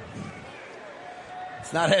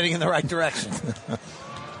 It's not heading in the right direction.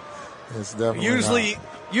 It's definitely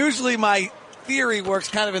Usually my theory works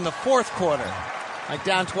kind of in the fourth quarter. Like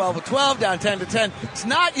down 12-12, down 10-10. It's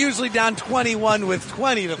not usually down 21 with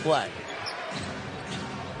 20 to play.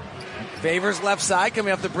 Favors left side,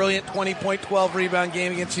 coming off the brilliant 20-point, 12-rebound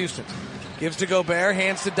game against Houston. Gives to Gobert,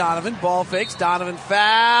 hands to Donovan. Ball fakes. Donovan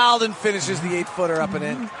fouled and finishes the 8-footer up and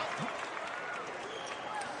in.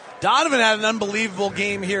 Donovan had an unbelievable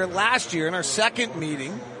game here last year in our second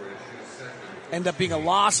meeting. Ended up being a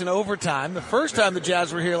loss in overtime. The first time the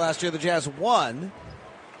Jazz were here last year, the Jazz won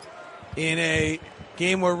in a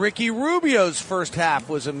game where Ricky Rubio's first half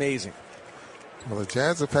was amazing. Well, the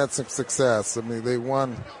Jazz have had some success. I mean, they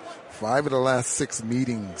won 5 of the last 6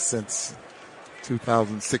 meetings since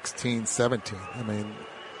 2016-17. I mean,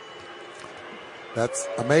 that's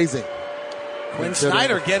amazing. Quinn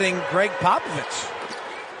Snyder getting Greg Popovich.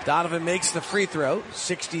 Donovan makes the free throw,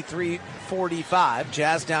 63-45.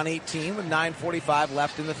 Jazz down 18 with 9:45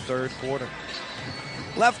 left in the third quarter.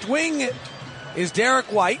 Left wing is Derek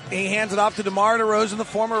White. He hands it off to DeMar DeRozan, the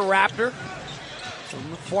former Raptor,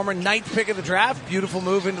 former 9th pick of the draft. Beautiful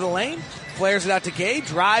move into the lane. Flares it out to Gay,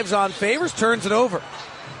 drives on Favors, turns it over.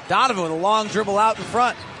 Donovan with a long dribble out in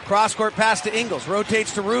front. Cross-court pass to Ingles,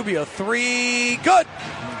 rotates to Rubio. 3, good!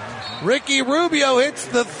 Ricky Rubio hits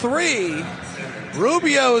the 3.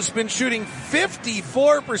 Rubio's been shooting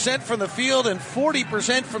 54% from the field and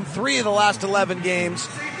 40% from 3 in the last 11 games.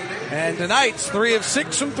 And tonight's 3 of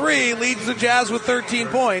 6 from 3 leads the Jazz with 13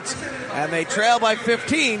 points. And they trail by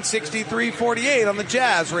 15, 63-48 on the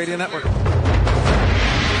Jazz Radio Network. Back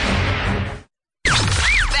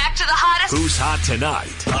to the hottest. Who's hot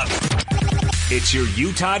tonight? It's your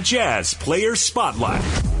Utah Jazz Player Spotlight.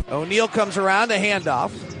 O'Neal comes around, a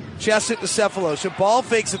handoff. Chest it to Cephalosha. Ball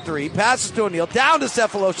fakes a 3. Passes to O'Neal. Down to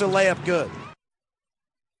Cephalosha. Layup good.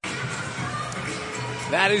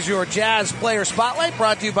 That is your Jazz Player Spotlight,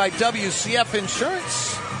 brought to you by WCF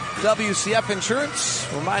Insurance. WCF Insurance,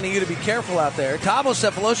 reminding you to be careful out there. Thabo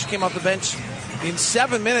Cephalosha came off the bench in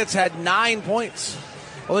 7 minutes, had 9 points.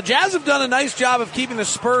 Well, the Jazz have done a nice job of keeping the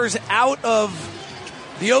Spurs out of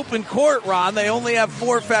the open court, Ron. They only have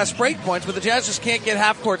 4 fast break points, but the Jazz just can't get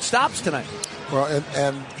half-court stops tonight. Well,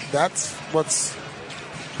 and that's what's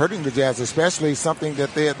hurting the Jazz, especially something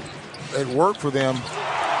that it worked for them.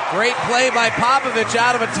 Great play by Popovich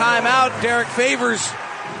out of a timeout. Derek Favors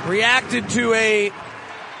reacted to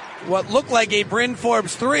what looked like a Bryn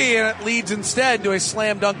Forbes 3, and it leads instead to a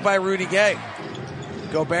slam dunk by Rudy Gay.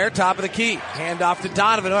 Gobert, top of the key. Hand off to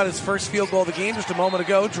Donovan, who had his first field goal of the game just a moment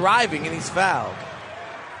ago, driving, and he's fouled.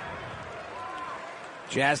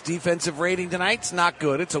 Jazz defensive rating tonight's not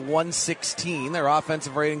good. It's a 116. Their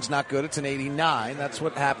offensive rating's not good. It's an 89. That's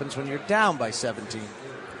what happens when you're down by 17.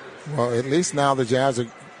 Well, at least now the Jazz are,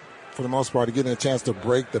 for the most part, getting a chance to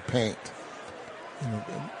break the paint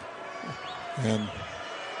and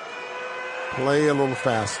play a little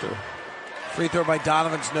faster. Free throw by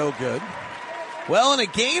Donovan's no good. Well, in a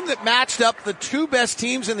game that matched up the 2 best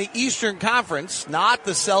teams in the Eastern Conference, not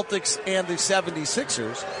the Celtics and the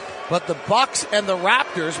 76ers, but the Bucks and the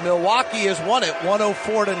Raptors, Milwaukee has won it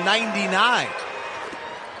 104-99.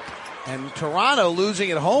 And Toronto losing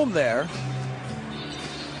at home there.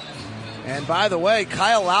 And by the way,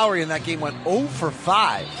 Kyle Lowry in that game went 0 for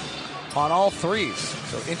 5 on all threes.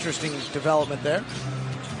 So interesting development there.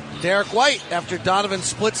 Derek White, after Donovan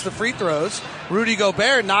splits the free throws, Rudy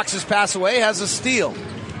Gobert knocks his pass away, has a steal.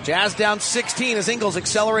 Jazz down 16 as Ingles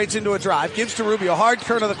accelerates into a drive, gives to Rubio, hard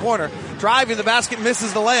turn of the corner, driving the basket,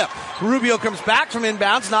 misses the layup. Rubio comes back from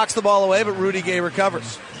inbounds, knocks the ball away, but Rudy Gay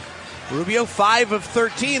recovers. Rubio 5 of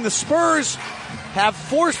 13. The Spurs have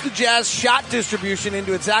forced the Jazz shot distribution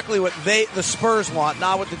into exactly what the Spurs want,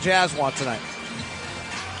 not what the Jazz want tonight.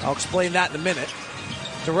 I'll explain that in a minute.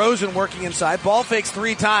 DeRozan working inside. Ball fakes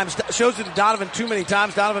 3 times. Shows it to Donovan too many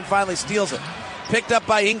times. Donovan finally steals it. Picked up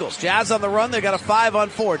by Ingles. Jazz on the run. They got a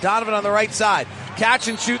 5-on-4. Donovan on the right side. Catch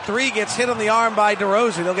and shoot 3. Gets hit on the arm by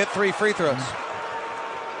DeRozan. He'll get 3 free throws.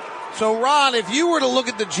 So, Ron, if you were to look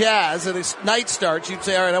at the Jazz at his night starts, you'd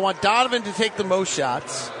say, all right, I want Donovan to take the most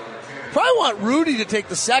shots. Probably want Rudy to take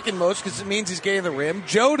the second most because it means he's getting the rim.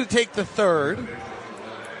 Joe to take the third.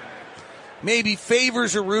 Maybe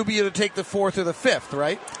Favors or Rubio to take the 4th or the 5th,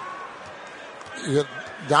 right? Yeah,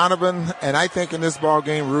 Donovan, and I think in this ball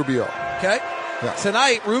game, Rubio. Okay. Yeah.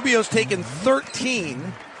 Tonight, Rubio's taken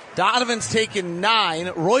 13. Donovan's taken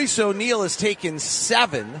 9. Royce O'Neal has taken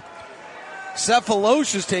 7.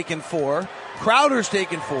 Cephalosha's taken 4. Crowder's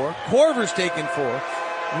taken 4. Korver's taken 4.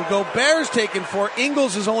 Gobert's taken 4.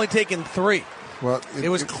 Ingles has only taken 3. Well, it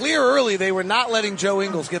was clear early they were not letting Joe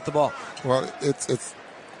Ingles get the ball. Well, it's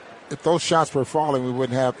if those shots were falling, we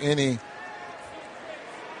wouldn't have any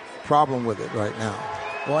problem with it right now.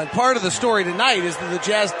 Well, and part of the story tonight is that the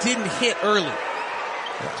Jazz didn't hit early.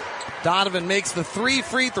 Yeah. Donovan makes the 3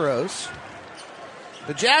 free throws.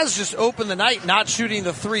 The Jazz just opened the night not shooting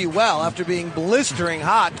the 3 well after being blistering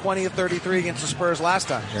hot, 20 of 33 against the Spurs last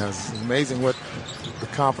time. Yeah, it's amazing what the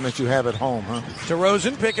confidence you have at home, huh?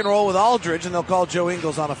 DeRozan pick and roll with Aldridge, and they'll call Joe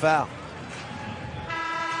Ingles on a foul.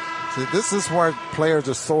 See, this is where players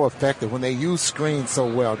are so effective, when they use screens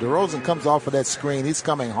so well. DeRozan comes off of that screen. He's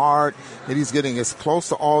coming hard, and he's getting as close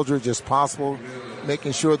to Aldridge as possible,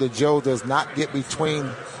 making sure that Joe does not get between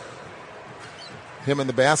him and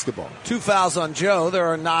the basketball. 2 fouls on Joe. There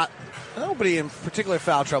are nobody in particular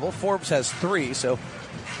foul trouble. Forbes has 3, so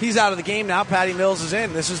he's out of the game now. Patty Mills is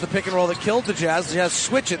in. This is the pick and roll that killed the Jazz. The Jazz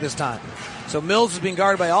switch it this time. So Mills is being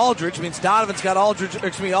guarded by Aldridge. Means Donovan's got Aldridge in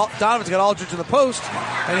the post,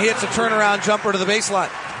 and he hits a turnaround jumper to the baseline.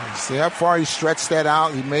 See how far he stretched that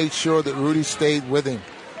out. He made sure that Rudy stayed with him.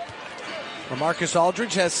 LaMarcus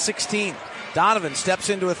Aldridge has 16. Donovan steps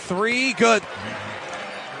into a 3. Good.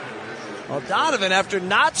 Well, Donovan, after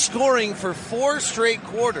not scoring for 4 straight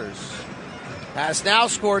quarters, has now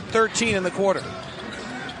scored 13 in the quarter.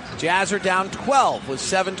 Jazz are down 12 with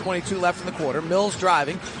 7:22 left in the quarter. Mills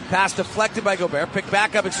driving. Pass deflected by Gobert. Picked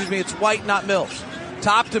back up, it's White, not Mills.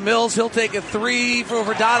 Top to Mills. He'll take a 3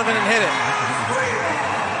 over Donovan and hit it.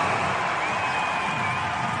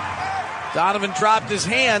 Donovan dropped his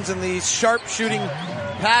hands, and the sharp-shooting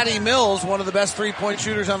Patty Mills, one of the best three-point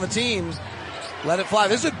shooters on the team, let it fly.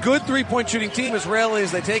 This is a good three-point shooting team as rarely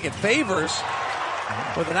as they take it. Favors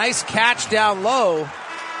with a nice catch down low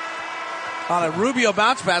on a Rubio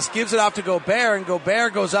bounce pass, gives it off to Gobert, and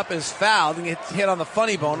Gobert goes up as fouled and gets hit on the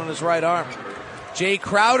funny bone on his right arm. Jay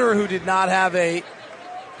Crowder, who did not have a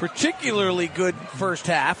particularly good first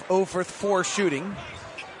half, 0 for 4 shooting,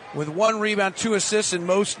 with 1 rebound, 2 assists, and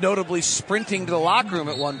most notably sprinting to the locker room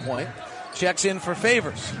at one point, checks in for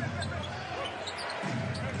Favors.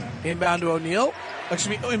 Inbound to O'Neal.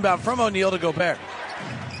 Inbound from O'Neal to Gobert.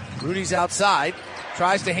 Rudy's outside.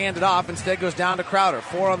 Tries to hand it off. Instead goes down to Crowder.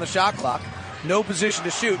 4 on the shot clock. No position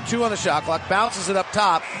to shoot. 2 on the shot clock. Bounces it up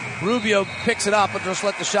top. Rubio picks it up, but just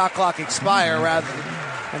let the shot clock expire rather than.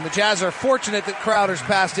 And the Jazz are fortunate that Crowder's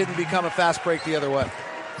pass didn't become a fast break the other way.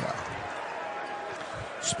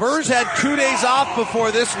 Spurs had 2 days off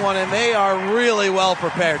before this one, and they are really well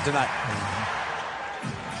prepared tonight.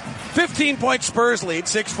 15-point Spurs lead,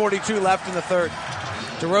 6:42 left in the third.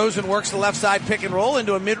 DeRozan works the left side pick and roll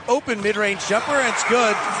into a open mid-range jumper, and it's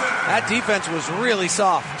good. That defense was really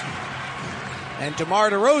soft. And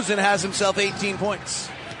DeMar DeRozan has himself 18 points.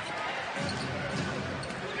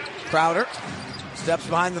 Crowder steps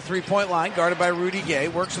behind the three-point line, guarded by Rudy Gay,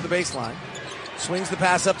 works to the baseline. Swings the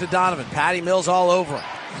pass up to Donovan. Patty Mills all over him.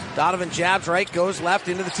 Donovan jabs right, goes left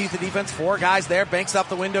into the teeth of defense. 4 guys there, banks up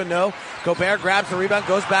the window, no. Gobert grabs the rebound,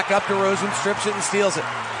 goes back up to DeRozan, strips it and steals it.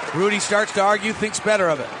 Rudy starts to argue, thinks better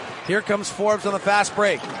of it. Here comes Forbes on the fast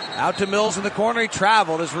break. Out to Mills in the corner, he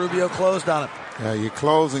traveled as Rubio closed on him. Yeah, you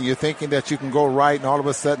close and you're thinking that you can go right, and all of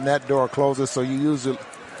a sudden that door closes, so you use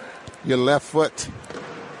your left foot.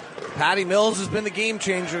 Patty Mills has been the game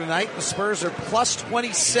changer tonight. The Spurs are plus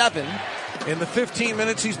 27 in the 15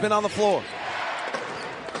 minutes he's been on the floor.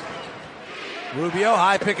 Rubio,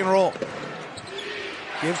 high pick and roll.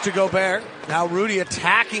 Gives to Gobert. Now Rudy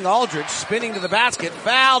attacking Aldridge, spinning to the basket,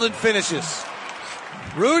 fouled and finishes.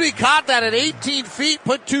 Rudy caught that at 18 feet,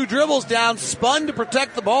 put 2 dribbles down, spun to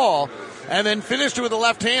protect the ball, and then finished it with the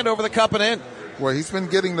left hand over the cup and in. Well, he's been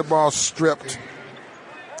getting the ball stripped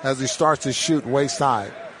as he starts to shoot waist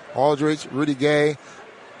high. Aldridge, Rudy Gay,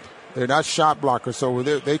 they're not shot blockers, so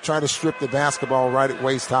they try to strip the basketball right at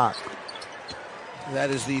waist high. That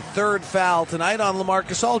is the 3rd foul tonight on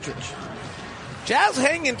LaMarcus Aldridge. Jazz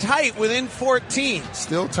hanging tight within 14.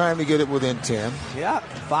 Still time to get it within 10. Yeah,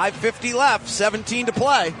 5:50 left, 17 to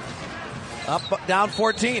play. Up, down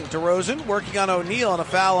 14. DeRozan working on O'Neal and a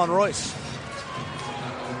foul on Royce.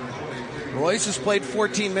 Royce has played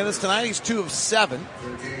 14 minutes tonight. He's 2 of 7.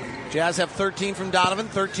 Jazz have 13 from Donovan,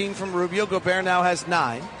 13 from Rubio. Gobert now has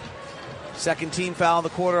 9. Second team foul in the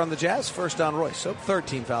quarter on the Jazz, first on Royce. So 3rd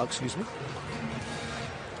team foul, excuse me.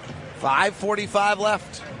 5:45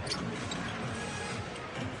 left.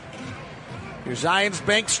 Your Zions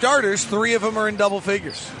Bank starters, 3 of them are in double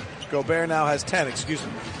figures. Gobert now has 10, excuse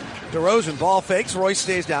me. DeRozan ball fakes, Royce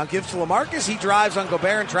stays down, gives to LaMarcus, he drives on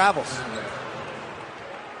Gobert and travels.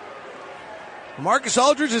 Marcus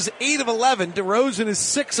Aldridge is 8 of 11. DeRozan is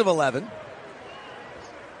 6 of 11.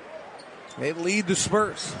 They lead the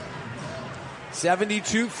Spurs.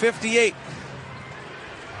 72-58.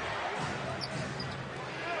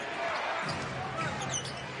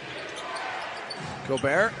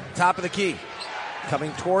 Gobert, top of the key.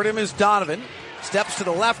 Coming toward him is Donovan. Steps to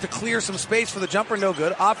the left to clear some space for the jumper, no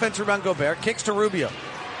good. Offense rebound Gobert, kicks to Rubio.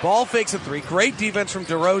 Ball fakes a three. Great defense from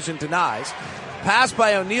DeRozan, denies. Pass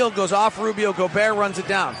by O'Neal goes off Rubio. Gobert runs it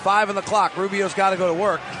down. 5 on the clock. Rubio's got to go to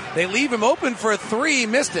work. They leave him open for a three.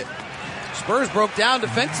 Missed it. Spurs broke down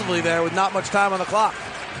defensively there with not much time on the clock.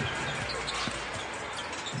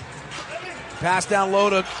 Pass down low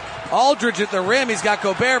to Aldridge at the rim. He's got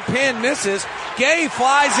Gobert pinned, misses. Gay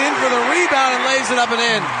flies in for the rebound and lays it up and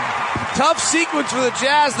in. Tough sequence for the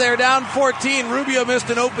Jazz there, down 14. Rubio missed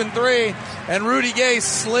an open three, and Rudy Gay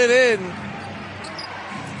slid in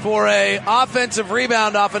for a offensive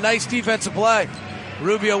rebound off a nice defensive play.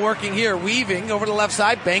 Rubio working here, weaving over to the left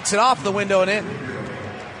side, banks it off the window and in.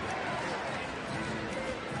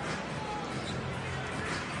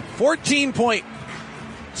 $14-point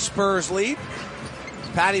Spurs lead.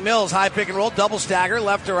 Patty Mills, high pick and roll, double stagger,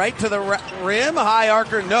 left to right to the rim, high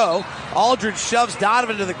arcer, no. Aldridge shoves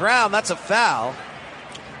Donovan to the ground. That's a foul.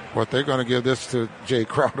 What, they're going to give this to Jay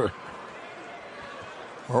Crowder?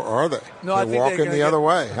 Or are they? No, they're I think walking the other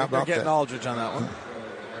way. How about they're getting that? Aldridge on that one.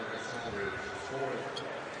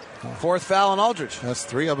 Fourth foul on Aldridge. That's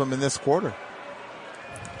 3 of them in this quarter.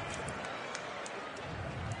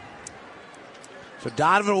 So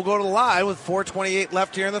Donovan will go to the line with 4:28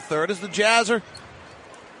 left here in the third as the Jazz are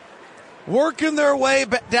working their way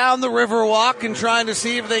down the Riverwalk and trying to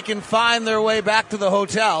see if they can find their way back to the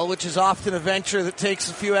hotel, which is often a venture that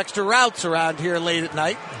takes a few extra routes around here late at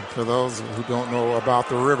night. For those who don't know about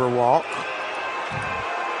the Riverwalk,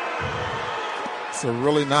 it's a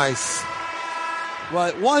really nice. Well,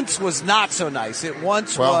 it once was not so nice. It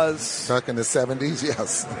once was... Back in the 70s,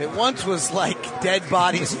 yes. It once was like dead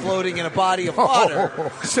bodies floating in a body of water.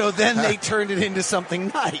 So then they turned it into something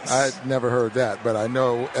nice. I'd never heard that, but I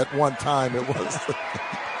know at one time it was.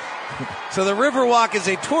 So the Riverwalk is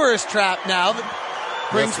a tourist trap now that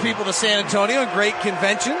brings people to San Antonio and great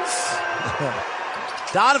conventions.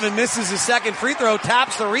 Donovan misses his second free throw,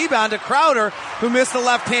 taps the rebound to Crowder, who missed the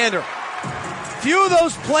left-hander. Few of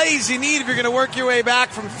those plays you need if you're going to work your way back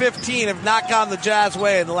from 15 have not gone the Jazz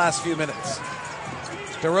way in the last few minutes.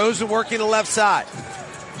 DeRozan working the left side.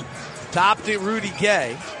 Top to Rudy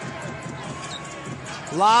Gay.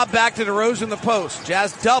 Lob back to DeRozan the post.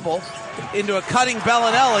 Jazz double into a cutting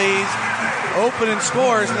Bellinelli. Open and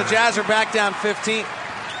scores, and the Jazz are back down 15.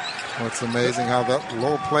 Well, it's amazing how the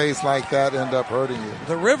little plays like that end up hurting you.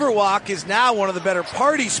 The Riverwalk is now one of the better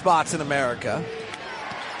party spots in America,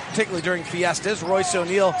 particularly during fiestas. Royce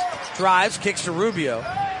O'Neal drives, kicks to Rubio.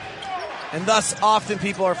 And thus often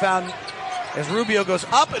people are found as Rubio goes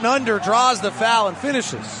up and under, draws the foul, and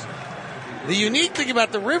finishes. The unique thing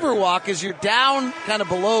about the Riverwalk is you're down kind of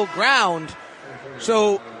below ground.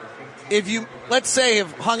 So if you, let's say,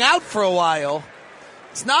 have hung out for a while,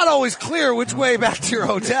 it's not always clear which way back to your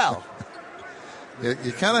hotel.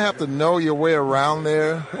 You kind of have to know your way around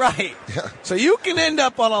there. Right. Yeah. So you can end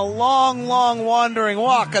up on a long, long wandering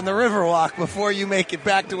walk on the Riverwalk before you make it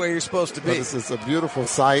back to where you're supposed to be. But it's a beautiful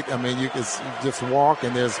sight. I mean, you can just walk,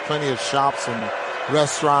 and there's plenty of shops and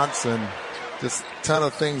restaurants and just a ton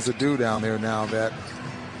of things to do down there now. That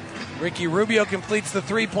Ricky Rubio completes the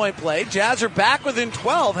three-point play. Jazz are back within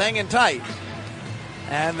 12, hanging tight.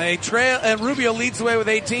 And they trail, and Rubio leads the way with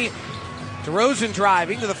 18. DeRozan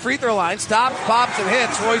driving to the free throw line, stops, pops, and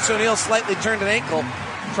hits. Royce O'Neal slightly turned an ankle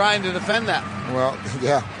trying to defend that. Well,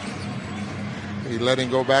 yeah. He let him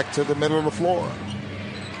go back to the middle of the floor.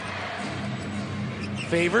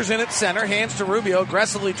 Favors in at center, hands to Rubio,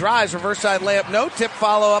 aggressively drives, reverse side layup, no. Tip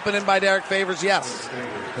follow up and in by Derek Favors, yes.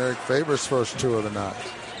 Derek Favors' first 2 of the night.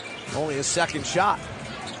 Only his second shot.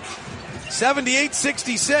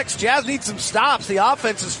 78-66. Jazz need some stops. The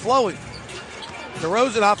offense is flowing.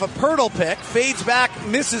 DeRozan off a Pirtle pick, fades back,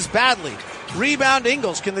 misses badly. Rebound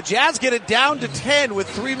Ingles. Can the Jazz get it down to 10 with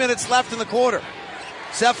 3 minutes left in the quarter?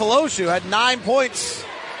 Cephaloshu had 9 points.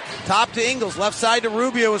 Top to Ingles, left side to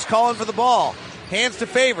Rubio, is calling for the ball. Hands to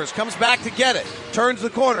Favors, comes back to get it. Turns the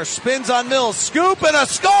corner, spins on Mills, scoop and a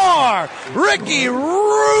score! Ricky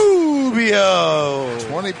Rubio!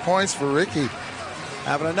 20 points for Ricky.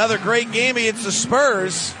 Having another great game against the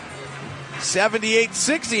Spurs.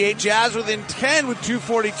 78-68, Jazz within 10 with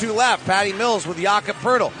 2:42 left. Patty Mills with Jakob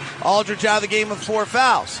Poeltl. Aldridge out of the game with 4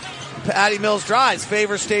 fouls. Patty Mills drives.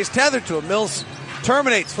 Favors stays tethered to him. Mills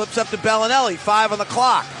terminates, flips up to Bellinelli. 5 on the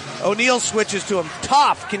clock. O'Neal switches to him.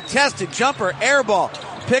 Tough, contested, jumper, air ball.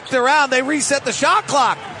 Picked around. They reset the shot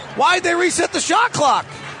clock. Why'd they reset the shot clock?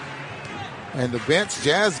 And the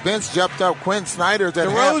Jazz bench jumped up Quinn Snyder at half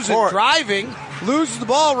DeRozan court. driving, loses the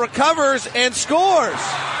ball, recovers, and scores.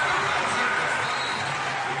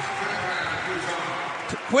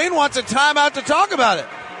 Quinn wants a timeout to talk about it.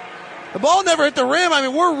 The ball never hit the rim. I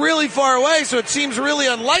mean, we're really far away, so it seems really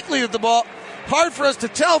unlikely that the ball... Hard for us to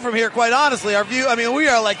tell from here, quite honestly. Our view, I mean, we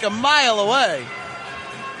are like a mile away.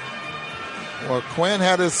 Well, Quinn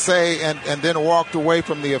had his say and then walked away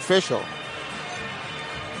from the official.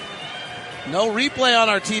 No replay on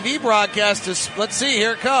our TV broadcast. Let's see,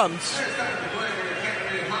 here it comes.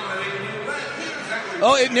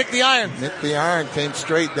 Oh, it nicked the iron. Nicked the iron, came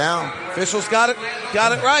straight down. Officials got it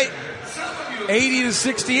right.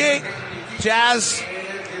 80-68. Jazz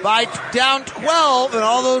by down 12, and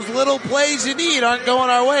all those little plays you need aren't going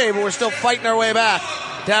our way, but we're still fighting our way back.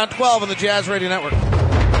 Down 12 on the Jazz Radio Network.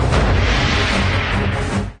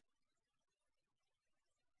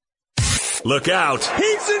 Look out.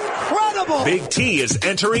 He's incredible. Big T is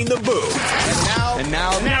entering the booth. And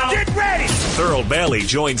now get ready. Thurl Bailey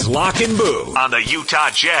joins Lock and Boo on the Utah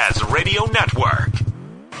Jazz Radio Network.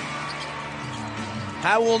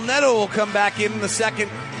 Howell Neto will come back in the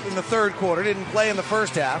third quarter. Didn't play in the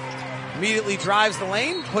first half. Immediately drives the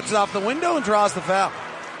lane, puts it off the window, and draws the foul.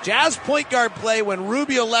 Jazz point guard play when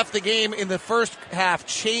Rubio left the game in the first half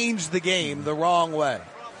changed the game the wrong way.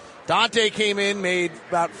 Dante came in, made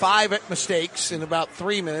about 5 mistakes in about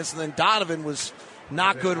 3 minutes, and then Donovan was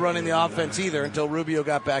not good running the offense either until Rubio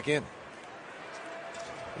got back in.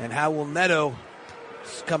 And Howell Neto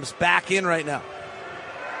comes back in right now.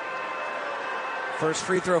 First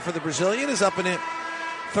free throw for the Brazilian is up and in.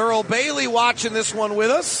 Thurl Bailey watching this one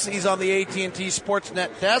with us. He's on the AT&T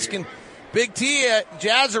Sportsnet desk. And Big T,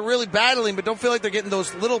 Jazz are really battling, but don't feel like they're getting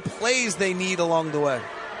those little plays they need along the way.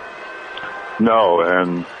 No,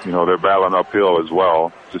 and, they're battling uphill as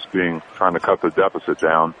well, trying to cut the deficit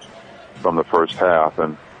down from the first half.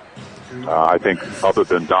 And I think other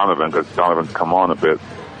than Donovan, because Donovan's come on a bit,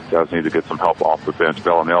 Jazz need to get some help off the bench.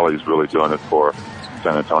 Bellinelli's really doing it for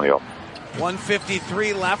San Antonio.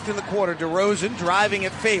 1:53 left in the quarter. DeRozan driving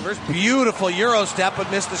at Favors. Beautiful Euro step, but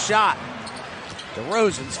missed the shot.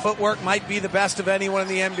 DeRozan's footwork might be the best of anyone in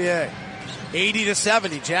the NBA.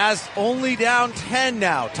 80-70. Jazz only down 10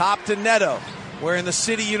 now. Top to Neto. Wearing the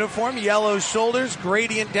city uniform, yellow shoulders,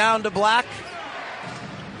 gradient down to black.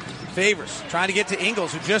 Favors trying to get to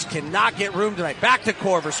Ingles, who just cannot get room tonight. Back to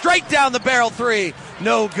Korver. Straight down the barrel three.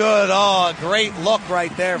 No good. Oh, great look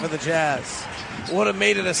right there for the Jazz. Would have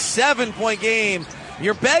made it a 7-point game.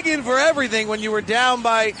 You're begging for everything when you were down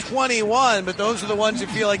by 21, but those are the ones you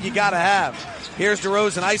feel like you got to have. Here's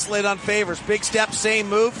DeRozan isolated on Favors. Big step, same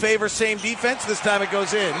move. Favors, same defense. This time it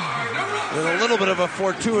goes in with a little bit of a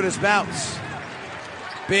fortuitous bounce.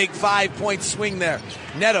 Big 5-point swing there.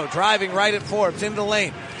 Neto driving right at Forbes into the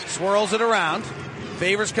lane. Swirls it around.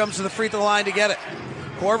 Favors comes to the free throw line to get it.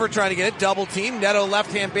 Korver trying to get it. Double team. Neto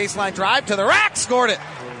left-hand baseline drive to the rack. Scored it.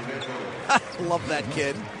 Love that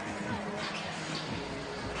kid.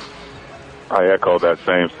 I echo that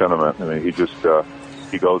same sentiment. I mean,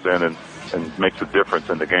 he goes in and makes a difference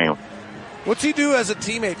in the game. What's he do as a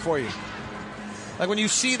teammate for you? Like when you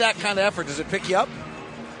see that kind of effort, does it pick you up?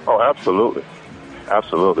 Oh, absolutely.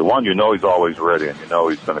 Absolutely. One, he's always ready, and he's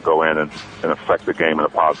going to go in and affect the game in a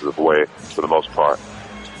positive way for the most part.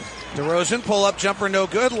 DeRozan, pull-up jumper, no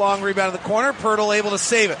good. Long rebound in the corner. Pirtle able to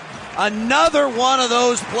save it. Another one of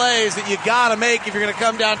those plays that you got to make if you're going to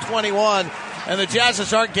come down 21. And the Jazz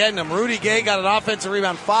just aren't getting them. Rudy Gay got an offensive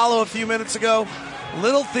rebound follow a few minutes ago.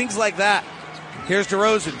 Little things like that. Here's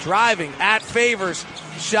DeRozan driving at Favors.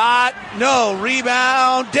 Shot, no.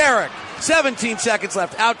 Rebound, Derek. 17 seconds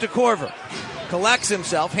left. Out to Korver. Collects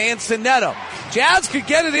himself, hands to Neto. Jazz could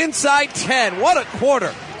get it inside 10. What a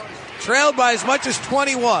quarter. Trailed by as much as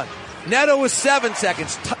 21. Neto with 7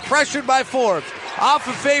 seconds. Pressured by Forbes. Off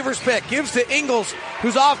of Favors pick. Gives to Ingles,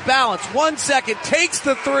 who's off balance. 1 second. Takes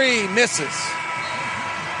the three. Misses.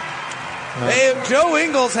 Joe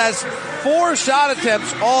Ingles has 4 shot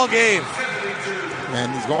attempts all game.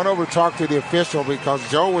 And he's going over to talk to the official because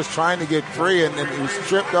Joe was trying to get free and he was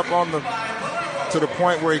tripped up to the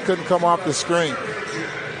point where he couldn't come off the screen.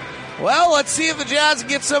 Well, let's see if the Jazz can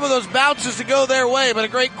get some of those bounces to go their way, but a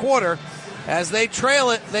great quarter. As they trail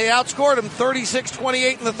it, they outscored them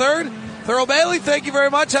 36-28 in the third. Thurl Bailey, thank you very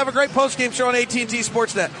much. Have a great postgame show on AT&T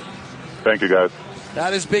Sportsnet. Thank you, guys.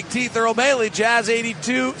 That is Big T, Thurl Bailey, Jazz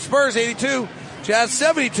 82, Spurs 82, Jazz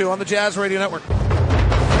 72 on the Jazz Radio Network.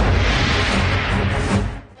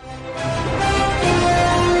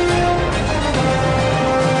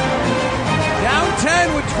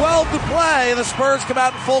 play. The Spurs come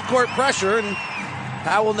out in full court pressure, and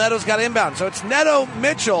Howell Neto's got inbound. So it's Neto,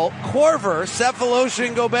 Mitchell, Korver, Sefolosha,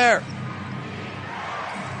 and Gobert.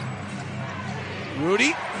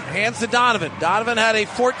 Rudy hands to Donovan. Donovan had a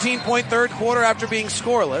 14-point third quarter after being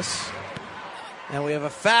scoreless. And we have a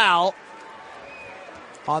foul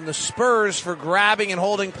on the Spurs for grabbing and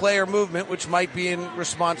holding player movement, which might be in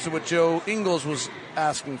response to what Joe Ingles was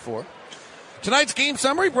asking for. Tonight's game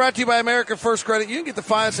summary brought to you by America First Credit Union. Get the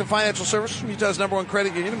finance and financial service from Utah's #1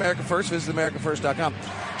 credit union, America First. Visit AmericaFirst.com.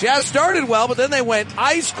 Jazz started well, but then they went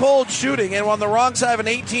ice-cold shooting and were on the wrong side of an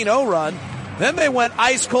 18-0 run. Then they went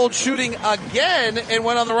ice-cold shooting again and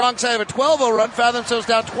went on the wrong side of a 12-0 run, found themselves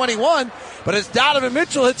down 21. But as Donovan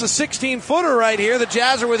Mitchell hits a 16-footer right here, the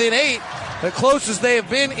Jazz are within 8, the closest they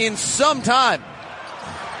have been in some time.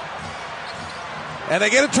 And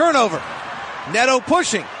they get a turnover. Neto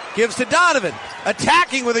pushing, gives to Donovan,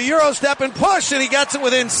 attacking with a Euro step and push, and he gets it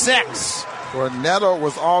within 6. Well, Neto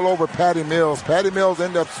was all over Patty Mills. Patty Mills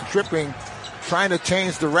ended up stripping, trying to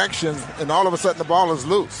change directions, and all of a sudden the ball is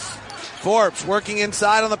loose. Forbes working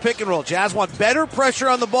inside on the pick and roll. Jazz want better pressure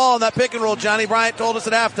on the ball on that pick and roll. Johnny Bryant told us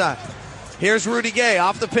at halftime. Here's Rudy Gay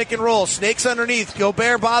off the pick and roll. Snakes underneath.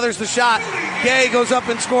 Gobert bothers the shot. Gay goes up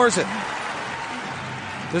and scores it.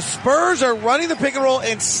 The Spurs are running the pick and roll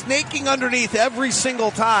and snaking underneath every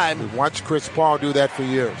single time. We've watched Chris Paul do that for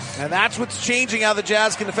years. And that's what's changing how the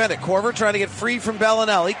Jazz can defend it. Korver trying to get free from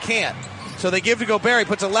Bellinelli. Can't. So they give to Gobert. He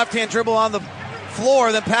puts a left-hand dribble on the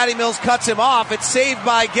floor, then Patty Mills cuts him off. It's saved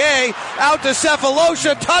by Gay. Out to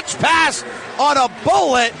Sefolosha. Touch pass on a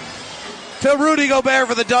bullet to Rudy Gobert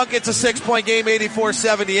for the dunk. It's a 6-point game,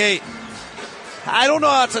 84-78. I don't know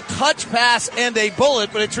how it's a touch pass and a bullet,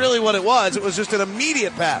 but it's really what it was. It was just an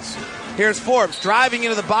immediate pass. Here's Forbes driving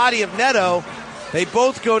into the body of Neto. They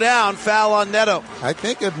both go down. Foul on Neto. I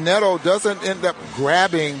think if Neto doesn't end up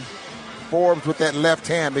grabbing Forbes with that left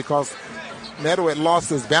hand, because Neto had lost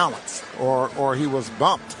his balance, or he was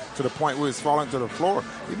bumped to the point where he was falling to the floor,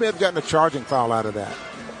 he may have gotten a charging foul out of that.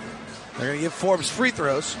 They're going to give Forbes free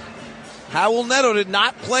throws. Howell Neto did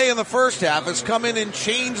not play in the first half, has come in and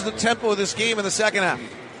changed the tempo of this game in the second half.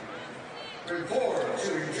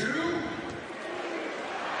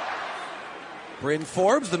 Bryn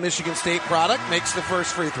Forbes, the Michigan State product, makes the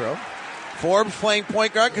first free throw. Forbes playing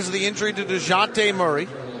point guard because of the injury to DeJounte Murray.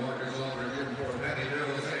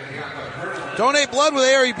 Donate blood with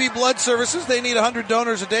AREP Blood Services. They need 100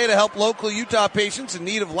 donors a day to help local Utah patients in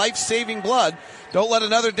need of life-saving blood. Don't let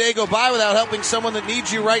another day go by without helping someone that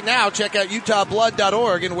needs you right now. Check out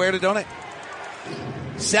utahblood.org and where to donate.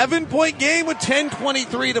 7-point game with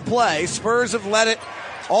 10:23 to play. Spurs have led it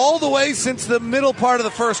all the way since the middle part of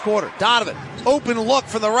the first quarter. Donovan, open look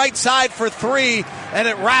from the right side for 3, and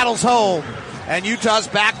it rattles home. And Utah's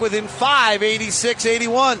back within 5,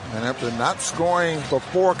 86-81. And after not scoring for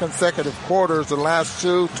 4 consecutive quarters, the last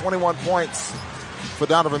 2, 21 points for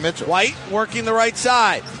Donovan Mitchell. White working the right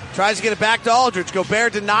side. Tries to get it back to Aldridge.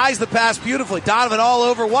 Gobert denies the pass beautifully. Donovan all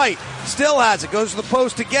over White. Still has it. Goes to the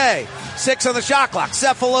post to Gay. 6 on the shot clock.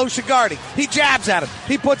 Sefolosha guarding. He jabs at him.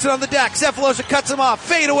 He puts it on the deck. Sefolosha cuts him off.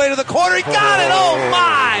 Fade away to the corner. He got it. Oh,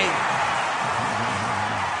 my.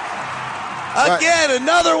 Again,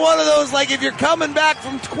 another one of those, like if you're coming back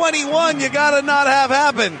from 21, you got to not have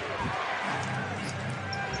happen.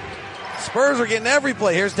 Spurs are getting every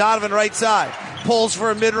play. Here's Donovan right side. Pulls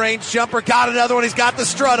for a mid-range jumper. Got another one. He's got the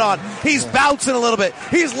strut on. He's bouncing a little bit.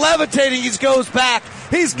 He's levitating. He goes back.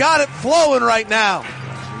 He's got it flowing right now.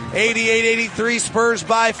 88-83, Spurs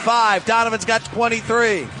by 5. Donovan's got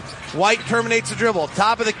 23. White terminates the dribble.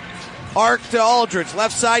 Top of the arc to Aldridge.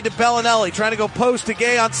 Left side to Bellinelli. Trying to go post to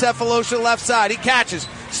Gay on Sefolosha left side. He catches.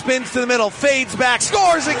 Spins to the middle. Fades back.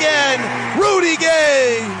 Scores again. Rudy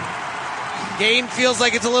Gay. Game feels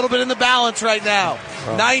like it's a little bit in the balance right now.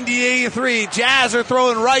 90-83. Jazz are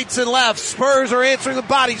throwing rights and lefts. Spurs are answering the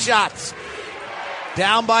body shots.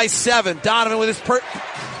 Down by 7. Donovan with his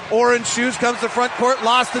orange shoes comes to front court.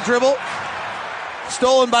 Lost the dribble.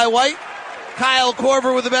 Stolen by White. Kyle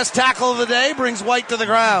Korver with the best tackle of the day brings White to the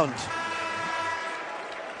ground.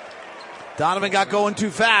 Donovan got going too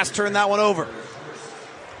fast. Turned that one over.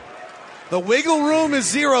 The wiggle room is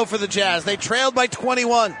 0 for the Jazz. They trailed by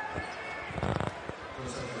 21.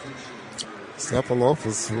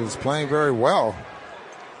 Sefolosha, who was playing very well,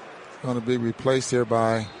 going to be replaced here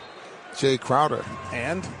by Jay Crowder.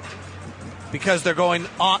 And because they're going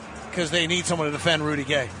on, because they need someone to defend Rudy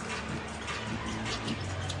Gay.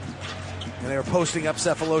 And they were posting up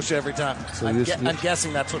Sefolosha every time. So I'm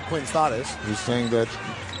guessing that's what Quinn's thought is. You're saying that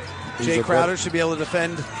Jay Crowder should be able to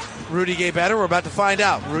defend Rudy Gay better. We're about to find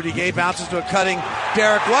out. Rudy Gay bounces to a cutting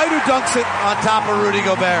Derek White, who dunks it on top of Rudy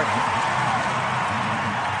Gobert.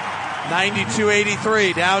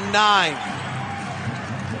 92-83, down 9.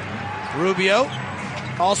 Rubio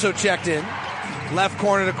also checked in. Left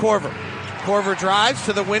corner to Korver. Korver drives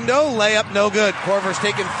to the window. Layup no good. Korver's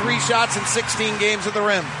taken 3 shots in 16 games at the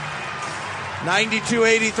rim.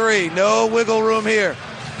 92-83. No wiggle room here.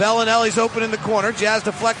 Bellinelli's open in the corner. Jazz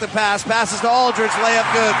deflect the pass. Passes to Aldridge.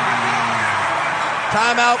 Layup good.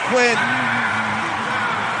 Timeout Quinn.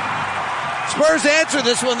 Spurs answer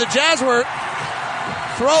this one. The Jazz were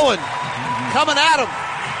throwing, coming at them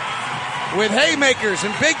with haymakers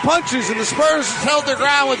and big punches, and the Spurs held their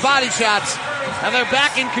ground with body shots. And they're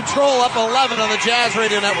back in control, up 11 on the Jazz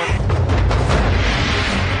Radio Network.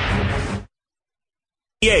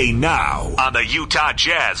 Now on the Utah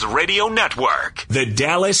Jazz Radio Network, the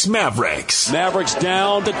Dallas Mavericks. Mavericks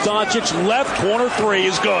down to Doncic. Left corner 3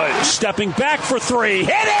 is good. Stepping back for 3. Hit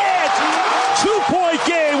it! 2-point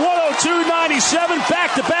game, 102-97.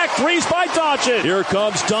 Back-to-back threes by Doncic. Here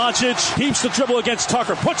comes Doncic. Keeps the dribble against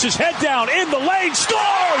Tucker. Puts his head down in the lane.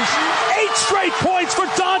 Scores! 8 straight points for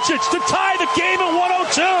Doncic to tie the game at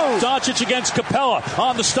 102. Doncic against Capella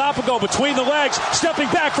on the stop and go between the legs. Stepping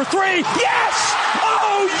back for 3. Yes!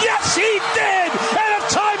 Oh, yes, he did! And a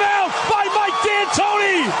timeout by Mike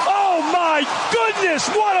D'Antoni. Oh, my goodness,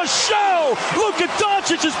 what a show! Luka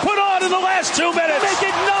Doncic has put on in the last 2 minutes. Make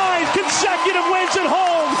it 9 consecutive wins at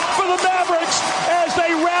home for the Mavericks as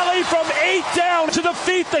they rally from 8 down to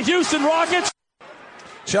defeat the Houston Rockets.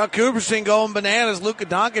 Chuck Cooperstein going bananas. Luka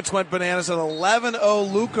Doncic went bananas. An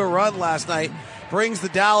 11-0 Luka run last night. Brings the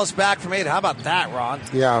Dallas back from 8. How about that, Ron?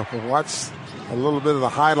 Yeah, watch a little bit of the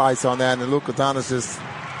highlights on that, and Luka Doncic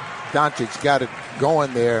got it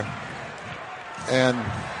going there, and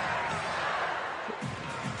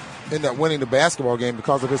ended up winning the basketball game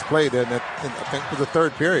because of his play there. And I think it was the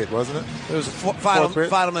third period, wasn't it? It was the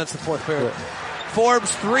final minutes of the fourth period. Yeah.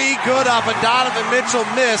 Forbes 3 good off a Donovan Mitchell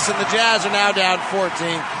miss, and the Jazz are now down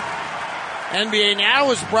 14. NBA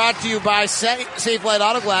Now is brought to you by Safe Light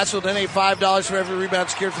Auto Glass. We'll donate $5 for every rebound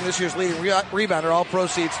secured from this year's leading rebounder. All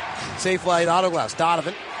proceeds, Safe Light Auto Glass.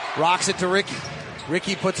 Donovan rocks it to Ricky.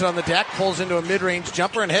 Ricky puts it on the deck, pulls into a mid-range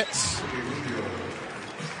jumper and hits.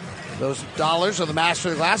 Those dollars are the master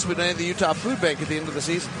of the glass. We donated the Utah Food Bank at the end of the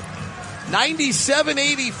season.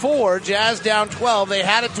 97-84, Jazz down 12. They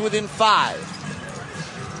had it to within 5.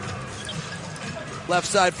 Left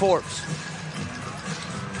side Forbes.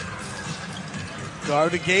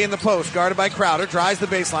 Guarded Gay in the post, guarded by Crowder, drives the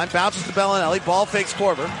baseline, bounces to Bellinelli, ball fakes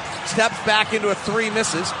Korver, steps back into a 3,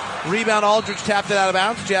 misses. Rebound Aldridge tapped it out of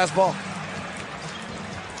bounds, Jazz ball.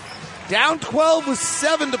 Down 12 with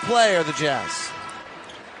 7 to play are the Jazz.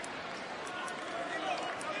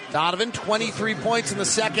 Donovan, 23 points in the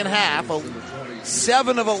second half,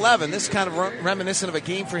 7 of 11. This is kind of reminiscent of a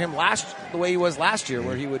game for him the way he was last year,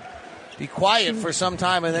 where he would be quiet for some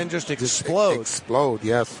time and then just explode. Explode,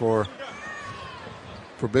 yes, for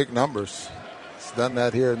big numbers. He's done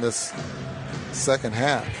that here in this second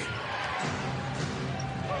half.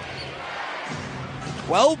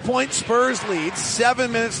 12-point Spurs lead,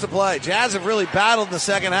 7 minutes to play. Jazz have really battled in the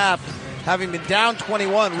second half, having been down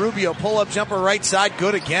 21. Rubio pull-up jumper right side,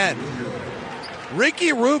 good again.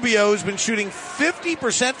 Ricky Rubio, who's been shooting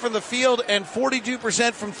 50% from the field and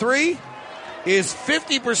 42% from 3, is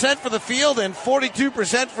 50% from the field and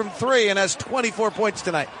 42% from 3 and has 24 points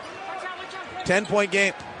tonight. 10-point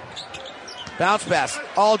game. Bounce pass.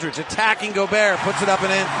 Aldridge attacking Gobert. Puts it up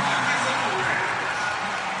and in.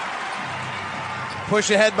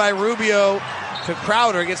 Push ahead by Rubio to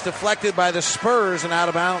Crowder. Gets deflected by the Spurs and out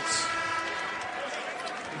of bounds.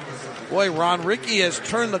 Boy, Ron, Ricky has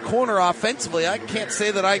turned the corner offensively. I can't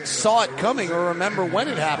say that I saw it coming or remember when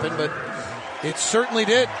it happened, but it certainly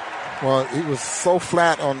did. Well, he was so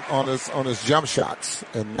flat on his jump shots,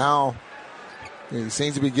 and now he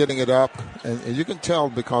seems to be getting it up, and you can tell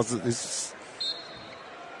because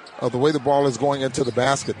of the way the ball is going into the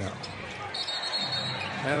basket now.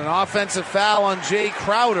 And an offensive foul on Jay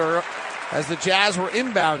Crowder as the Jazz were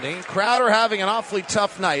inbounding. Crowder having an awfully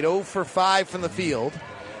tough night, 0 for 5 from the field.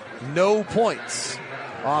 No points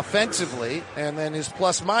offensively, and then his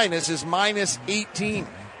plus-minus is minus 18.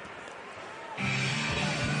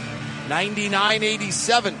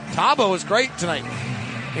 99-87. Tabo was great tonight.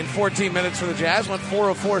 In 14 minutes for the Jazz, went 4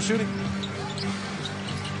 of 4 shooting.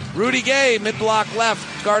 Rudy Gay, mid-block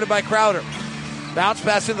left, guarded by Crowder. Bounce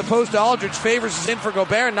pass in the post to Aldridge. Favors is in for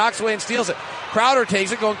Gobert, knocks away and steals it. Crowder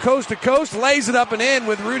takes it, going coast to coast, lays it up and in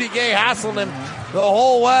with Rudy Gay hassling him the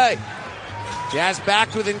whole way. Jazz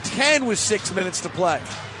back within 10 with 6 minutes to play.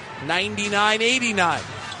 99-89.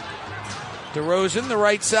 DeRozan, the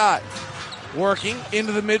right side. Working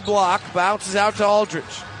into the mid-block, bounces out to Aldridge.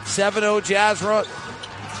 7-0 Jazz run.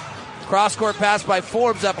 Cross-court pass by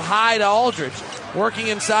Forbes up high to Aldridge. Working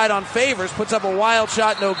inside on Favors, puts up a wild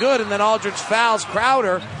shot, no good, and then Aldridge fouls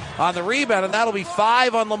Crowder on the rebound, and that'll be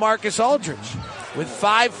 5 on LaMarcus Aldridge. With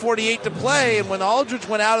 5:48 to play, and when Aldridge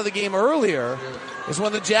went out of the game earlier is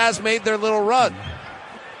when the Jazz made their little run.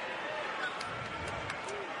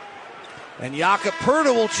 And Jakob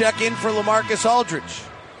Poeltl will check in for LaMarcus Aldridge.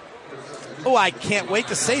 Oh, I can't wait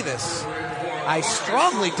to say this. I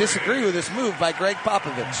strongly disagree with this move by Greg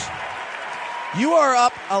Popovich. You are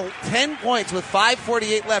up 10 points with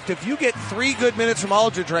 5:48 left. If you get 3 good minutes from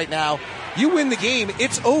Aldridge right now, you win the game.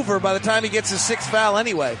 It's over by the time he gets his 6th foul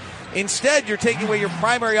anyway. Instead, you're taking away your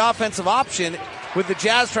primary offensive option with the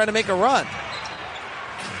Jazz trying to make a run.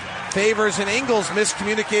 Favors and Ingles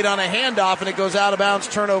miscommunicate on a handoff, and it goes out of bounds,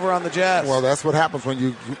 turnover on the Jazz. Well, that's what happens when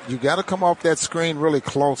you got to come off that screen really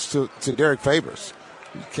close to Derek Favors.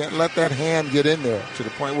 You can't let that hand get in there to the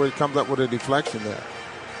point where it comes up with a deflection there.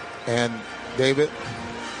 And David,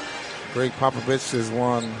 Greg Popovich is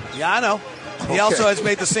one. Yeah, I know. He also has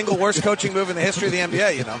made the single worst coaching move in the history of the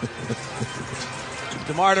NBA, you know.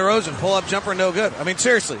 DeMar DeRozan, pull-up jumper, no good. I mean,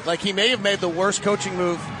 seriously, like he may have made the worst coaching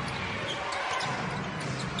move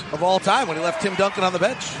of all time when he left Tim Duncan on the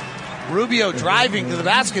bench. Rubio driving to the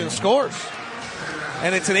basket and scores.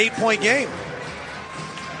 And it's an 8-point game.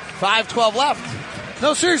 5:12 left.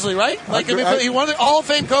 No, seriously, right? Like, I mean, he won the Hall of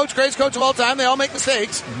Fame coach, greatest coach of all time. They all make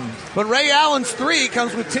mistakes. Mm-hmm. But Ray Allen's 3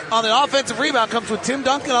 comes with on the offensive rebound comes with Tim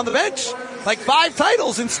Duncan on the bench. Like 5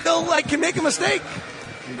 titles and still like can make a mistake.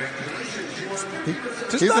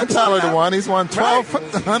 He's entitled to one. He's won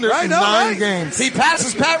 1,209 games. He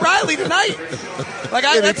passes Pat Riley tonight.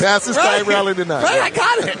 He passes Pat Riley tonight. Right, I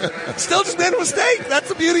got it. Still just made a mistake. That's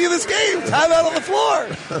the beauty of this game. Time out on the floor.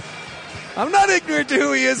 I'm not ignorant to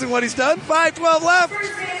who he is and what he's done. 5:12 left.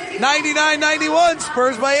 99-91.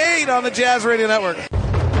 Spurs by 8 on the Jazz Radio Network.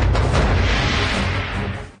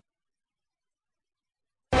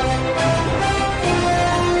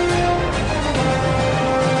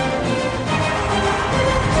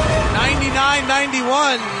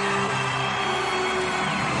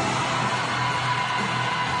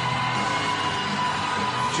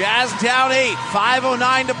 Jazz down 8,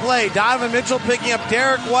 5:09 to play. Donovan Mitchell picking up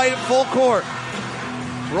Derek White at full court.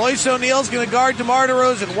 Royce O'Neal's going to guard DeMar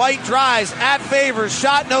DeRozan. White drives at Favors.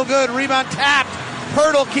 Shot no good. Rebound tapped.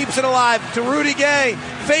 Poeltl keeps it alive to Rudy Gay.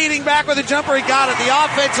 Fading back with a jumper. He got it. The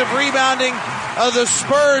offensive rebounding of the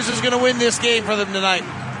Spurs is going to win this game for them tonight.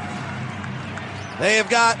 They have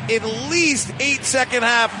got at least 8 second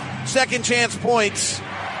chance points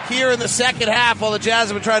here in the second half while the Jazz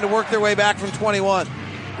have been trying to work their way back from 21.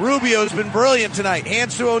 Rubio's been brilliant tonight.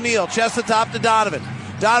 Hands to O'Neal. Chest to top to Donovan.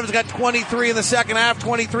 Donovan's got 23 in the second half,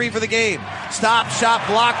 23 for the game. Stop, shot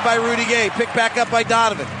blocked by Rudy Gay. Picked back up by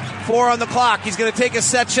Donovan. 4 on the clock. He's going to take a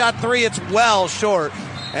set shot 3. It's well short.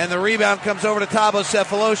 And the rebound comes over to Thabo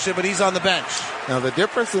Sefolosha, but he's on the bench. Now the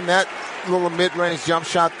difference in that little mid-range jump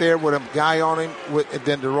shot there with a guy on him,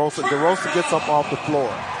 then DeRozan. DeRozan gets up off the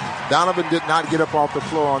floor. Donovan did not get up off the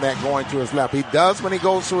floor on that going to his left. He does when he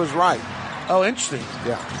goes to his right. Oh, interesting.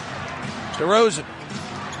 Yeah. DeRozan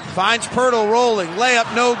finds Poeltl rolling.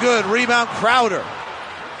 Layup no good. Rebound Crowder.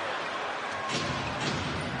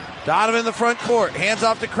 Donovan in the front court. Hands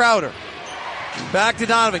off to Crowder. Back to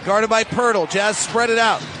Donovan. Guarded by Poeltl. Jazz spread it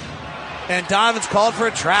out. And Donovan's called for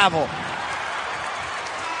a travel.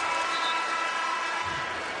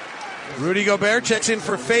 Rudy Gobert checks in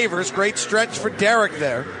for Favors. Great stretch for Derek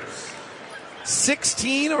there.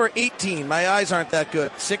 16 or 18? My eyes aren't that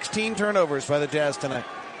good. 16 turnovers by the Jazz tonight.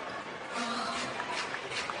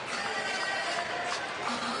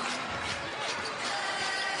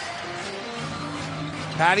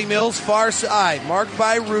 Patty Mills, far side. Marked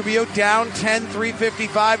by Rubio. Down 10,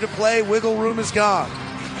 3:55 to play. Wiggle room is gone.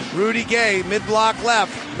 Rudy Gay, mid-block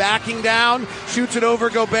left. Backing down. Shoots it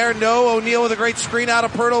over Gobert. No. O'Neal with a great screen out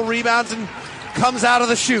of Poeltl. Rebounds and comes out of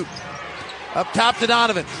the shoot. Up top to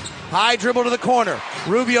Donovan. High dribble to the corner.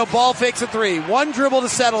 Rubio ball fakes a 3. 1 dribble to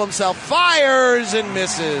settle himself. Fires and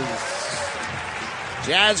misses.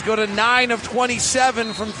 Jazz go to 9 of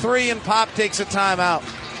 27 from 3, and Pop takes a timeout.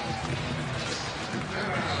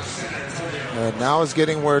 And now it's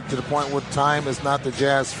getting to the point where time is not the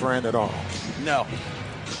Jazz friend at all. No.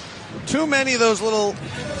 Too many of those little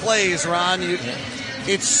plays, Ron.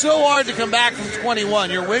 It's so hard to come back from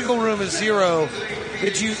 21. Your wiggle room is 0.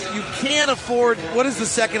 That you can't afford. What is the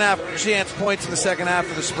second half chance points in the second half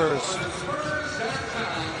for the Spurs?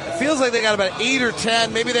 It feels like they got about 8 or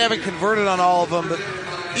 10. Maybe they haven't converted on all of them, but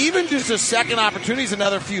even just a second opportunity is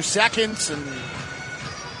another few seconds. And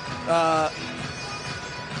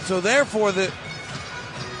so therefore the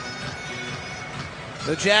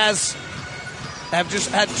Jazz have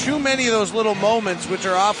just had too many of those little moments which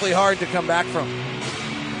are awfully hard to come back from.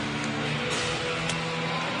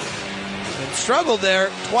 And struggled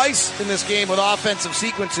there twice in this game with offensive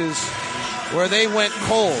sequences where they went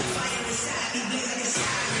cold.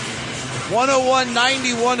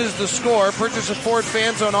 101-91 is the score. Purchase a Ford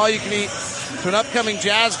Fan Zone all you can eat to an upcoming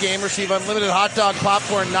Jazz game. Receive unlimited hot dog,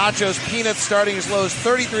 popcorn, nachos, peanuts starting as low as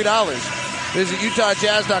 $33. Visit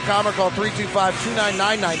UtahJazz.com or call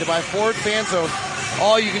 325-2999 to buy Ford Fan Zone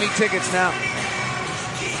all you can eat tickets now.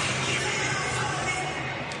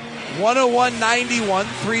 101-91,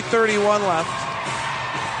 3:31 left.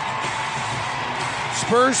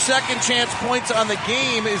 Spurs' second chance points on the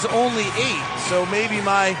game is only 8, so maybe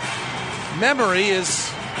my memory is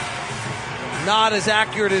not as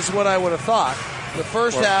accurate as what I would have thought. The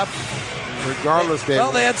first half, regardless, they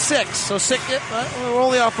had 6, so we're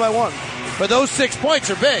only off by 1. But those 6 points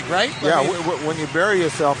are big, right? Yeah, when you bury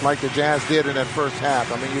yourself like the Jazz did in that first half,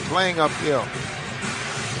 I mean, you're playing uphill.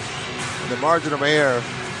 The margin of error.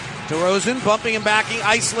 DeRozan bumping and backing,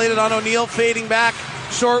 isolated on O'Neal, fading back,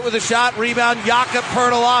 short with a shot, rebound, Jakob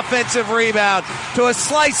Poeltl offensive rebound to a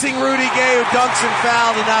slicing Rudy Gay who dunks and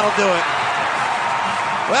fouled, and that'll do it.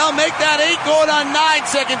 Well, make that 8 going on 9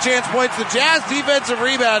 second chance points. The Jazz defensive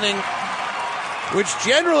rebounding, which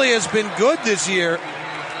generally has been good this year,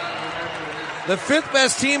 the 5th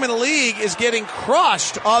best team in the league, is getting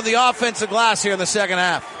crushed on the offensive glass here in the second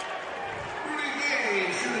half.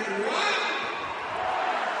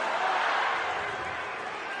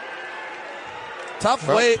 Tough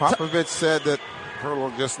way. Popovich said that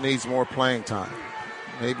Poeltl just needs more playing time.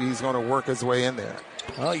 Maybe he's going to work his way in there.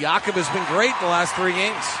 Well, Jakob has been great the last 3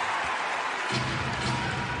 games.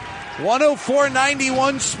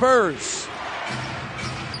 104-91 Spurs.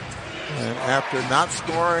 And after not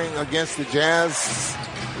scoring against the Jazz,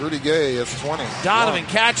 Rudy Gay is 20. Donovan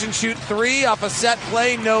catch and shoot 3 off a set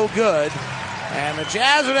play, no good. And the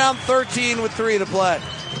Jazz are down 13 with 3 to play.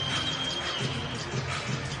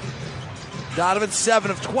 Donovan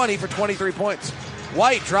 7 of 20 for 23 points.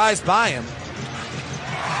 White drives by him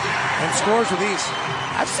and scores with ease.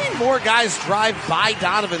 I've seen more guys drive by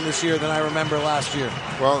Donovan this year than I remember last year.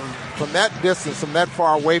 Well, from that distance, from that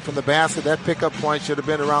far away from the basket, that pickup point should have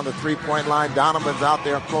been around the 3-point line. Donovan's out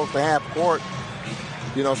there close to half court.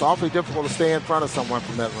 You know, it's awfully difficult to stay in front of someone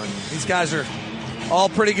from that range. These guys are all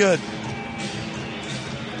pretty good.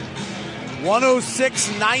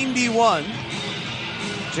 106-91.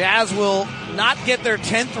 Jazz will not get their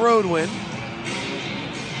 10th road win.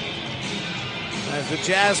 As the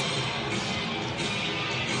Jazz,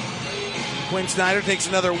 Quinn Snyder takes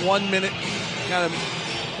another 1 minute, kind of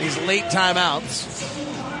these late timeouts.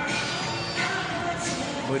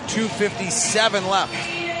 With 2:57 left.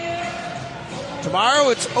 Tomorrow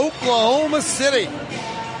it's Oklahoma City.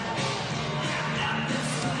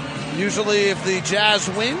 Usually if the Jazz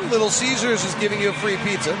win, Little Caesars is giving you a free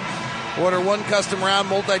pizza. Order 1 custom round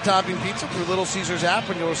multi-topping pizza through Little Caesars app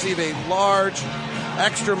and you'll receive a large,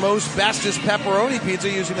 extra most bestest pepperoni pizza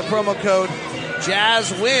using the promo code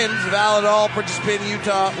JAZZWINS, valid all participating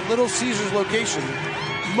Utah Little Caesars location.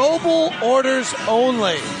 Mobile orders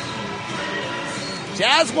only.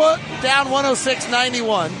 Jazz down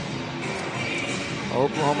 106-91.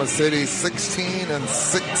 Oklahoma City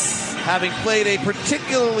 16-6. Having played a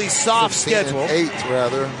particularly soft schedule. 8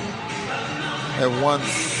 rather. Have won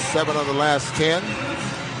 7 of the last 10.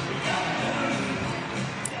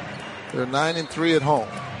 They're 9-3 at home.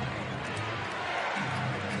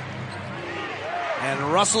 And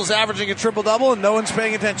Russell's averaging a triple-double and no one's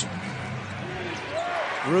paying attention.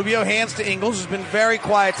 Rubio hands to Ingles, who's been very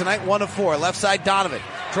quiet tonight, 1 of 4. Left side Donovan.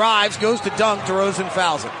 Drives, goes to dunk, DeRozan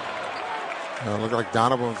fouls it. Looked like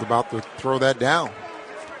Donovan was about to throw that down.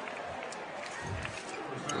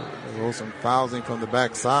 DeRozan fouls him from the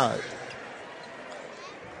backside.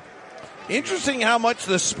 Interesting how much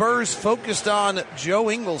the Spurs focused on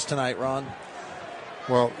Joe Ingles tonight, Ron.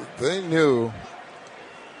 Well, they knew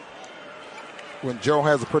when Joe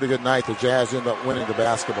has a pretty good night, the Jazz end up winning the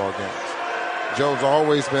basketball games. Joe's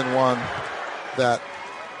always been one that,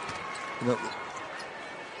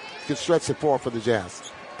 could stretch the floor for the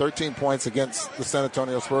Jazz. 13 points against the San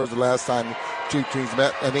Antonio Spurs the last time two teams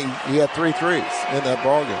met, and he had 3 threes in that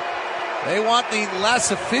ballgame. They want the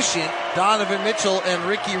less efficient Donovan Mitchell and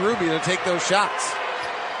Ricky Rubio to take those shots.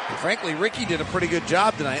 And frankly, Ricky did a pretty good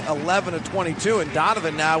job tonight, 11 of 22, and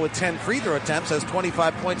Donovan now with 10 free throw attempts has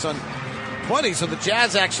 25 points on 20, so the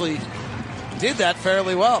Jazz actually did that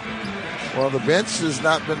fairly well. Well, the bench has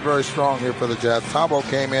not been very strong here for the Jazz. Thabo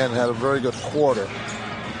came in and had a very good quarter.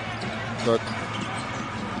 But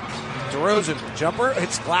DeRozan, jumper,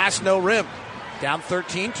 hits glass, no rim. Down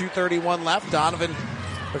 13, 2:31 left.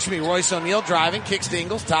 Royce O'Neal driving, kicks to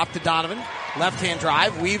Ingles, top to Donovan. Left-hand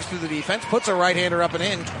drive, weaves through the defense, puts a right-hander up and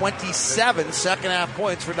in. 27 second-half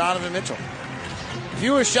points for Donovan Mitchell.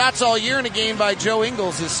 Fewest shots all year in a game by Joe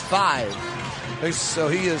Ingles is 5. So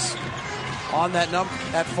he is on that number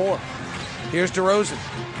at 4. Here's DeRozan.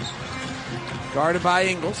 Guarded by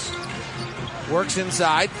Ingles. Works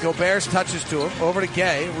inside. Gobert's touches to him. Over to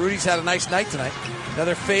Gay. Rudy's had a nice night tonight.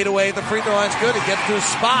 Another fade away at the free throw line's good. He gets to his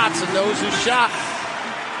spots and knows his shot.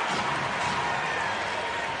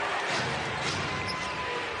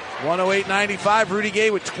 (108-95). Rudy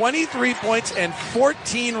Gay with 23 points and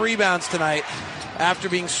 14 rebounds tonight after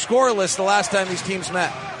being scoreless the last time these teams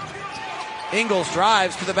met. Ingles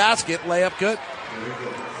drives to the basket. Layup good.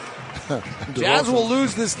 Jazz will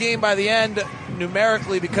lose this game by the end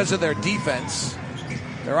numerically because of their defense.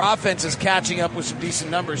 Their offense is catching up with some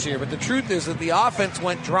decent numbers here, but the truth is that the offense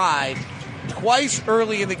went dry twice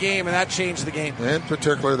early in the game, and that changed the game. In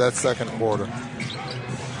particular, that second quarter.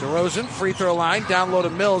 DeRozan, free throw line, down low to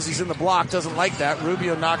Mills. He's in the block, doesn't like that.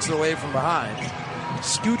 Rubio knocks it away from behind.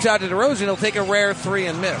 Scoots out to DeRozan. He'll take a rare 3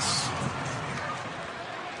 and miss.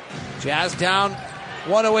 Jazz down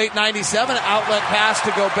 108-97. Outlet pass to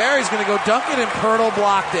Gobert. He's going to go dunk it, and Pirtle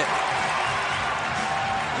blocked it.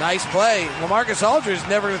 Nice play. LaMarcus Aldridge is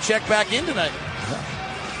never going to check back in tonight.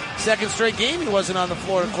 Second straight game he wasn't on the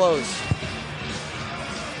floor to close.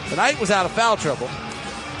 Tonight was out of foul trouble.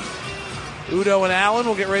 Udo and Allen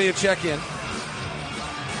will get ready to check in.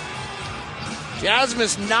 Jazz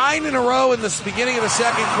missed 9 in a row in the beginning of the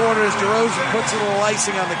second quarter as DeRozan puts a little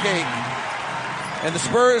icing on the cake. And the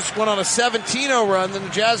Spurs went on a 17-0 run. Then the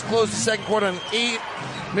Jazz closed the second quarter on 8,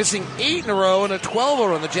 missing 8 in a row and a 12-0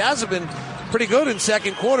 run. The Jazz have been pretty good in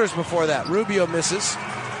second quarters before that. Rubio misses.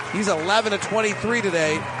 He's 11 of 23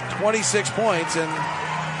 today, 26 points, and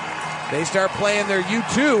they start playing their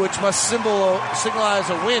U2, which must signalize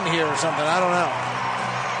a win here or something. I don't know.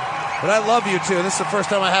 But I love U2. This is the first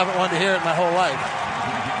time I haven't wanted to hear it in my whole life.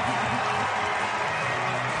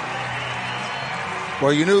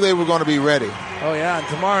 Well, you knew they were going to be ready. Oh, yeah, and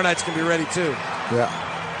tomorrow night's going to be ready, too.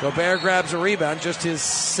 Yeah. Gobert grabs a rebound, just his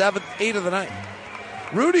 8th of the night.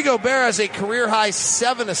 Rudy Gobert has a career-high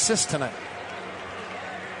 7 assists tonight.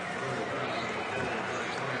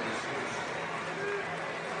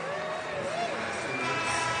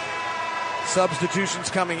 Substitutions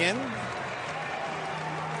coming in.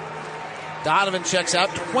 Donovan checks out.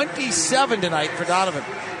 27 tonight for Donovan.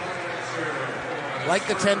 Like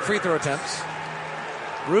the 10 free throw attempts.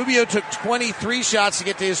 Rubio took 23 shots to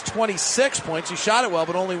get to his 26 points. He shot it well,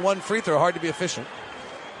 but only 1 free throw. Hard to be efficient.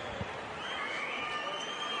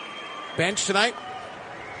 Bench tonight.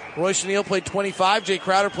 Royce O'Neal played 25. Jay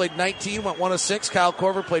Crowder played 19, went 1 of 6. Kyle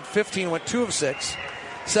Korver played 15, went 2 of 6.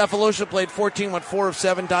 Cephalosha played 14, went 4 of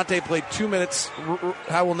 7. Dante played 2 minutes.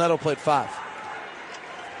 Howell Neto played 5.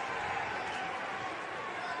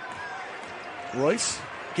 Royce.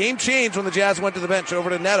 Game changed when the Jazz went to the bench. Over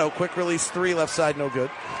to Neto. Quick release 3, left side, no good.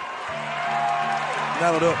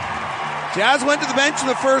 That'll do it. Jazz went to the bench in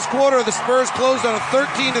the first quarter. The Spurs closed on a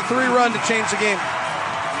 13-3 run to change the game.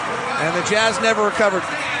 And the Jazz never recovered.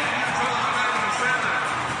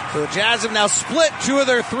 So the Jazz have now split 2 of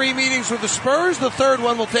their 3 meetings with the Spurs. The third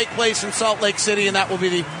one will take place in Salt Lake City, and that will be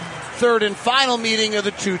the third and final meeting of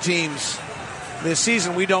the 2 teams this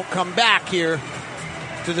season. We don't come back here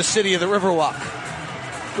to the city of the Riverwalk.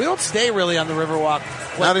 We don't stay really on the Riverwalk.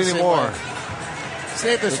 Not anymore.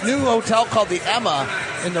 Stay at this new hotel called the Emma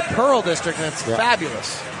in the Pearl District, and it's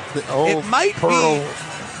fabulous. The old it might Pearl be,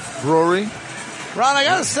 Brewery. Ron, I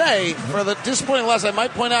gotta say, for the disappointing loss, I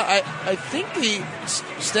might point out, I think the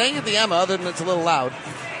staying at the Emma, other than it's a little loud,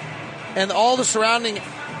 and all the surrounding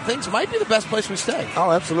things might be the best place we stay.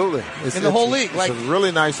 Oh, absolutely. In the whole league. It's a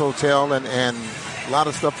really nice hotel and a lot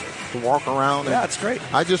of stuff to walk around. Yeah, it's great.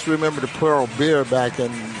 I just remember the Pearl beer back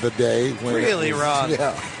in the day. When really, Ron?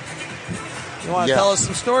 Yeah. You want to tell us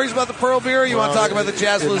some stories about the Pearl beer, or you want to talk about the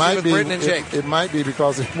Jazz losing with Britton and Jake? It might be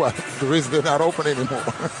because the reason they're not open anymore.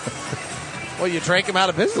 Well, you drank them out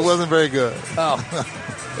of business? It wasn't very good. Oh.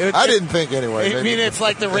 I didn't think anyway. I mean, it's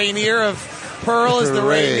like the Rainier of Pearl is the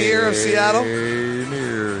Rainier of Seattle?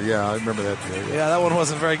 Rainier, yeah, I remember that. Yeah, that one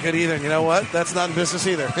wasn't very good either. And you know what? That's not in business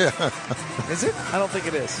either. Is it? I don't think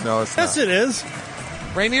it is. No, it's not. Yes, it is.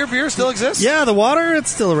 Rainier beer still exists? Yeah, the water,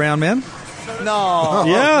 it's still around, man. No.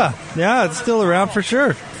 Yeah, it's still around for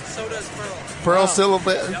sure. So does Pearl. Pearl's still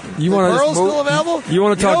available? Pearl's still available? You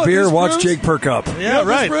want to talk beer? Watch Jake Perk up. Yeah,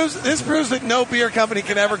 right. This proves that no beer company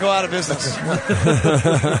can ever go out of business.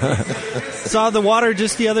 Saw the water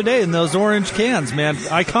just the other day in those orange cans, man.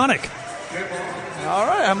 Iconic. All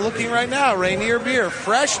right, I'm looking right now. Rainier beer,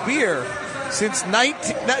 fresh beer since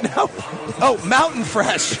Mountain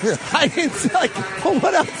Fresh. I didn't like. Well,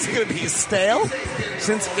 what else is going to be stale?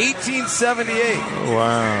 Since 1878.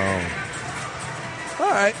 Wow.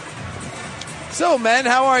 All right. So, men,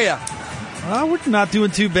 how are you? We're not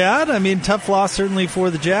doing too bad. I mean, tough loss certainly for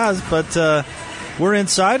the Jazz, but we're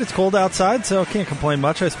inside. It's cold outside, so can't complain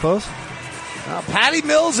much, I suppose. Patty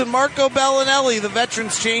Mills and Marco Bellinelli, the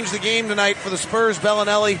veterans, changed the game tonight for the Spurs.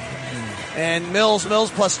 Bellinelli and Mills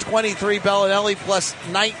plus 23, Bellinelli plus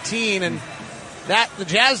 19, and that the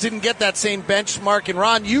Jazz didn't get that same benchmark. And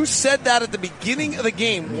Ron, you said that at the beginning of the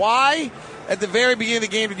game. Why, at the very beginning of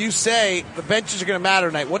the game, did you say the benches are going to matter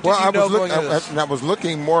tonight? What did you know going into this? I was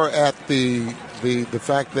looking more at the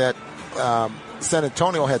fact that San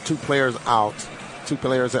Antonio had two players out, two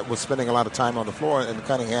players that were spending a lot of time on the floor, and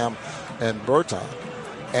Cunningham and Berton.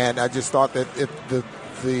 And I just thought that if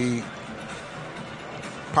the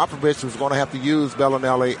Popovich was going to have to use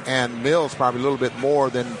Bellinelli and Mills probably a little bit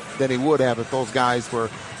more than he would have if those guys were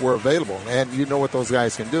available. And you know what those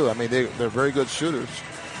guys can do. I mean, they're very good shooters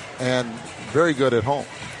and very good at home.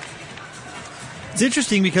 It's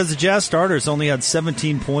interesting because the Jazz starters only had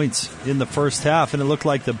 17 points in the first half, and it looked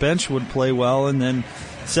like the bench would play well, and then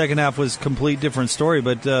second half was a complete different story.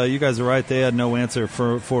 But you guys are right; they had no answer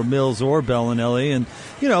for Mills or Bellinelli, and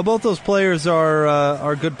both those players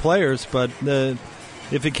are good players. But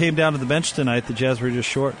if it came down to the bench tonight, the Jazz were just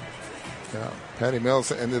short. Yeah, Patty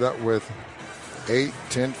Mills ended up with 8,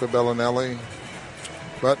 10 for Bellinelli,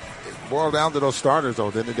 but it boiled down to those starters,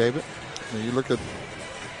 though, didn't it, David? I mean, you look at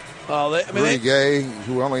Rudy Gay,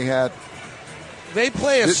 who only had. They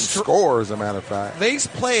play didn't score, as a matter of fact. They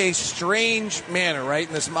play a strange manner, right,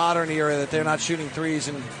 in this modern era that they're not shooting threes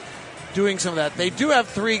and doing some of that. They do have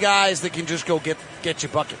three guys that can just go get you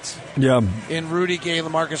buckets. Yeah. In Rudy Gay,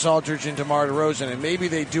 LaMarcus Aldridge, and DeMar DeRozan. And maybe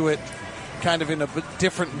they do it kind of in a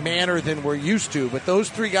different manner than we're used to. But those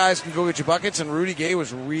three guys can go get you buckets, and Rudy Gay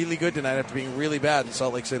was really good tonight after being really bad in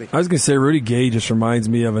Salt Lake City. I was going to say Rudy Gay just reminds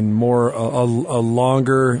me of a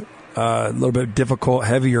longer, a little bit difficult,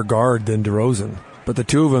 heavier guard than DeRozan. But the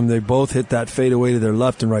two of them, they both hit that fadeaway to their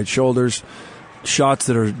left and right shoulders, shots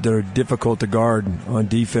that are difficult to guard on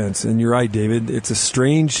defense. And you're right, David. It's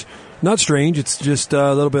not strange. It's just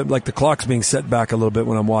a little bit like the clock's being set back a little bit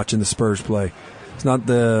when I'm watching the Spurs play. It's not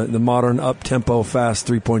the modern up-tempo, fast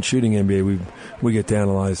three-point shooting NBA we get to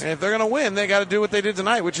analyze. And if they're going to win, they got to do what they did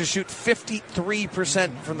tonight, which is shoot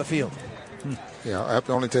 53% from the field. Yeah,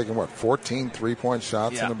 after only taking, 14 three-point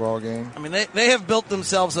shots in the ball game? I mean, they have built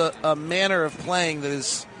themselves a manner of playing that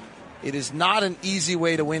is not an easy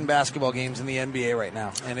way to win basketball games in the NBA right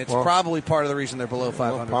now. And it's probably part of the reason they're below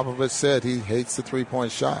 500. Well, Popovich said he hates the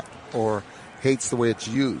three-point shot or hates the way it's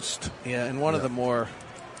used. Yeah, and one of the more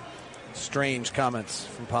strange comments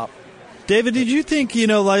from Pop. David, did you think,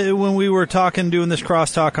 like when we were doing this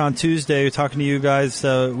crosstalk on Tuesday, talking to you guys,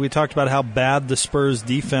 we talked about how bad the Spurs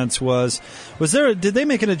defense was. Did they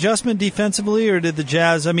make an adjustment defensively, or did the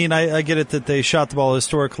Jazz, I get it that they shot the ball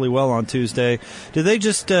historically well on Tuesday. Did they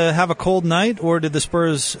just have a cold night, or did the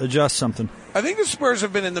Spurs adjust something? I think the Spurs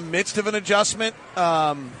have been in the midst of an adjustment.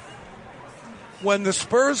 When the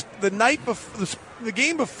Spurs, the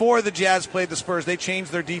game before the Jazz played the Spurs, they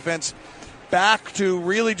changed their defense back to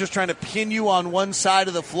really just trying to pin you on one side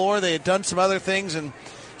of the floor. They had done some other things and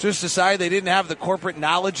just decided they didn't have the corporate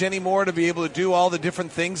knowledge anymore to be able to do all the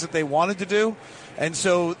different things that they wanted to do. And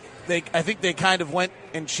so I think they kind of went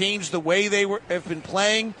and changed the way they have been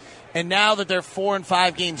playing. And now that they're 4 and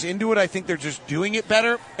 5 games into it, I think they're just doing it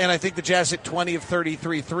better. And I think the Jazz hit 20 of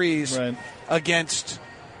 33 threes against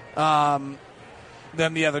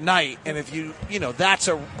them the other night, and if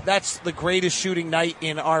that's the greatest shooting night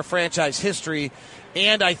in our franchise history,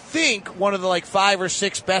 and I think one of the 5 or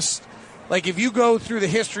 6 best. If you go through the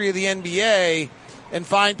history of the NBA and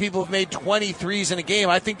find people who've made 20 threes in a game,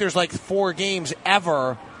 I think there's 4 games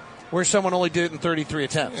ever where someone only did it in 33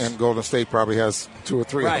 attempts. And Golden State probably has 2 or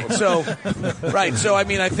 3. Right. So,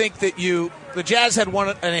 I think that the Jazz had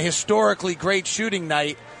a historically great shooting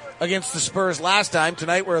night against the Spurs last time.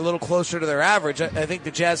 Tonight we're a little closer to their average. I think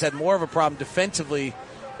the Jazz had more of a problem defensively.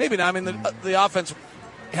 Maybe not. The offense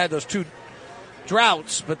had those 2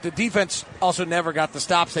 droughts, but the defense also never got the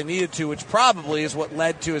stops they needed to, which probably is what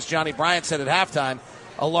led to, as Johnny Bryant said at halftime,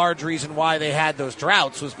 a large reason why they had those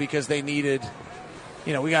droughts was because they needed,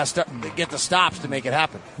 we got to get the stops to make it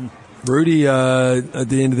happen. Rudy, at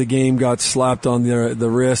the end of the game, got slapped on the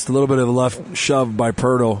wrist, a little bit of a left shove by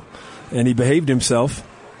Pirtle, and he behaved himself.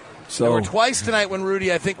 So there were twice tonight when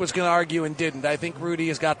Rudy, I think, was going to argue and didn't. I think Rudy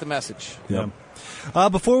has got the message. Yeah.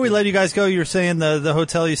 Before we let you guys go, you're saying the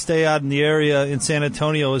hotel you stay at in the area in San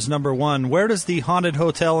Antonio is number one. Where does the haunted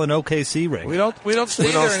hotel in OKC rank? We don't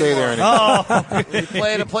stay there anymore.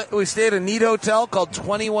 Oh. We stay at a neat hotel called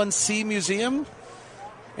 21C Museum,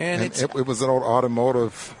 and it was an old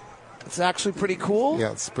automotive. It's actually pretty cool.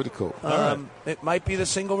 Yeah, it's pretty cool. It might be the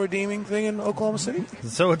single redeeming thing in Oklahoma City.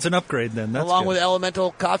 So it's an upgrade then. That's along good. with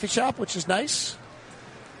Elemental Coffee Shop, which is nice.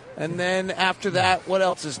 And then after that, what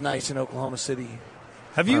else is nice in Oklahoma City?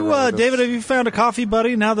 Have you, David, have you found a coffee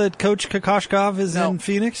buddy now that Coach Kokoshkov is in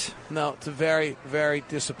Phoenix? No, it's a very, very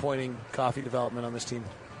disappointing coffee development on this team.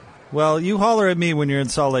 Well, you holler at me when you're in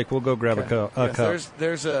Salt Lake. We'll go grab a cup.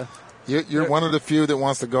 There's a... You're one of the few that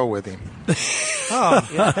wants to go with him.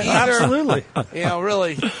 Absolutely.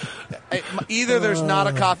 Really. Either there's not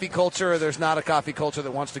a coffee culture or there's not a coffee culture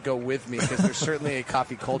that wants to go with me, because there's certainly a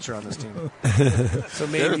coffee culture on this team. So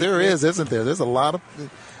maybe there is, isn't there? There's a lot of...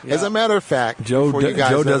 Yeah. As a matter of fact, Joe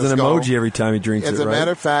does an emoji every time he drinks it, As a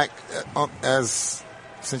matter of fact,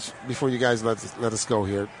 before you guys let us go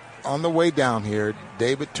here, on the way down here,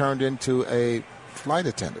 David turned into a flight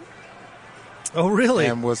attendant. Oh, really?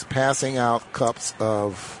 And was passing out cups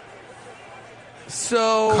of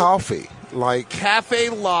coffee, like Cafe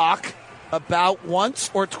Lock, about once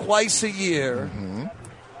or twice a year,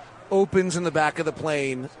 opens in the back of the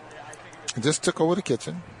plane. Just took over the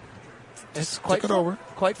kitchen. It's quite took it over.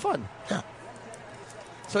 Quite fun. Yeah.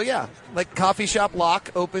 So like Coffee Shop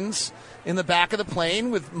Lock opens in the back of the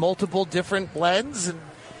plane with multiple different blends and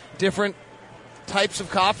different types of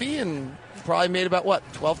coffee, and probably made about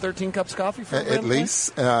 12, 13 cups of coffee for at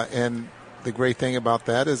least. And the great thing about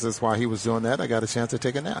that is while he was doing that, I got a chance to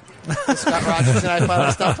take a nap. Scott Rogers and I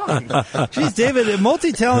finally stopped talking. Jeez, David, a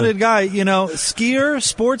multi-talented guy, skier,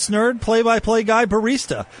 sports nerd, play-by-play guy,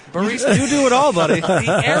 barista. You do it all, buddy.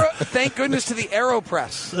 Thank goodness to the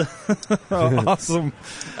AeroPress. Awesome.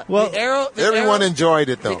 Well, everyone enjoyed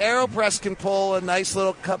it, though. The AeroPress can pull a nice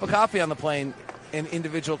little cup of coffee on the plane in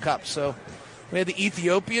individual cups. So we had the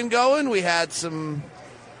Ethiopian going. We had some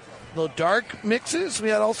little dark mixes. We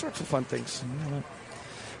had all sorts of fun things.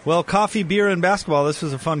 Well, coffee, beer, and basketball. This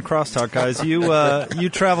was a fun crosstalk, guys. You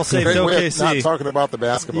travel safe to OKC. Not talking about the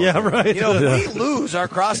basketball. Yeah, right. We lose. Our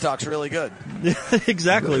crosstalk's really good.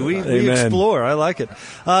 Exactly. We explore. I like it.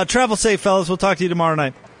 Travel safe, fellas. We'll talk to you tomorrow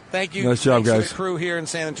night. Thank you. Nice job, guys. The crew here in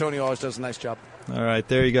San Antonio always does a nice job. All right,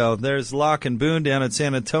 there you go. There's Locke and Boone down at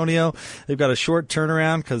San Antonio. They've got a short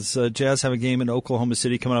turnaround because Jazz have a game in Oklahoma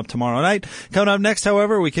City coming up tomorrow night. Coming up next,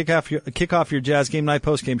 however, we kick off your Jazz Game Night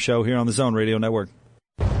postgame show here on the Zone Radio Network.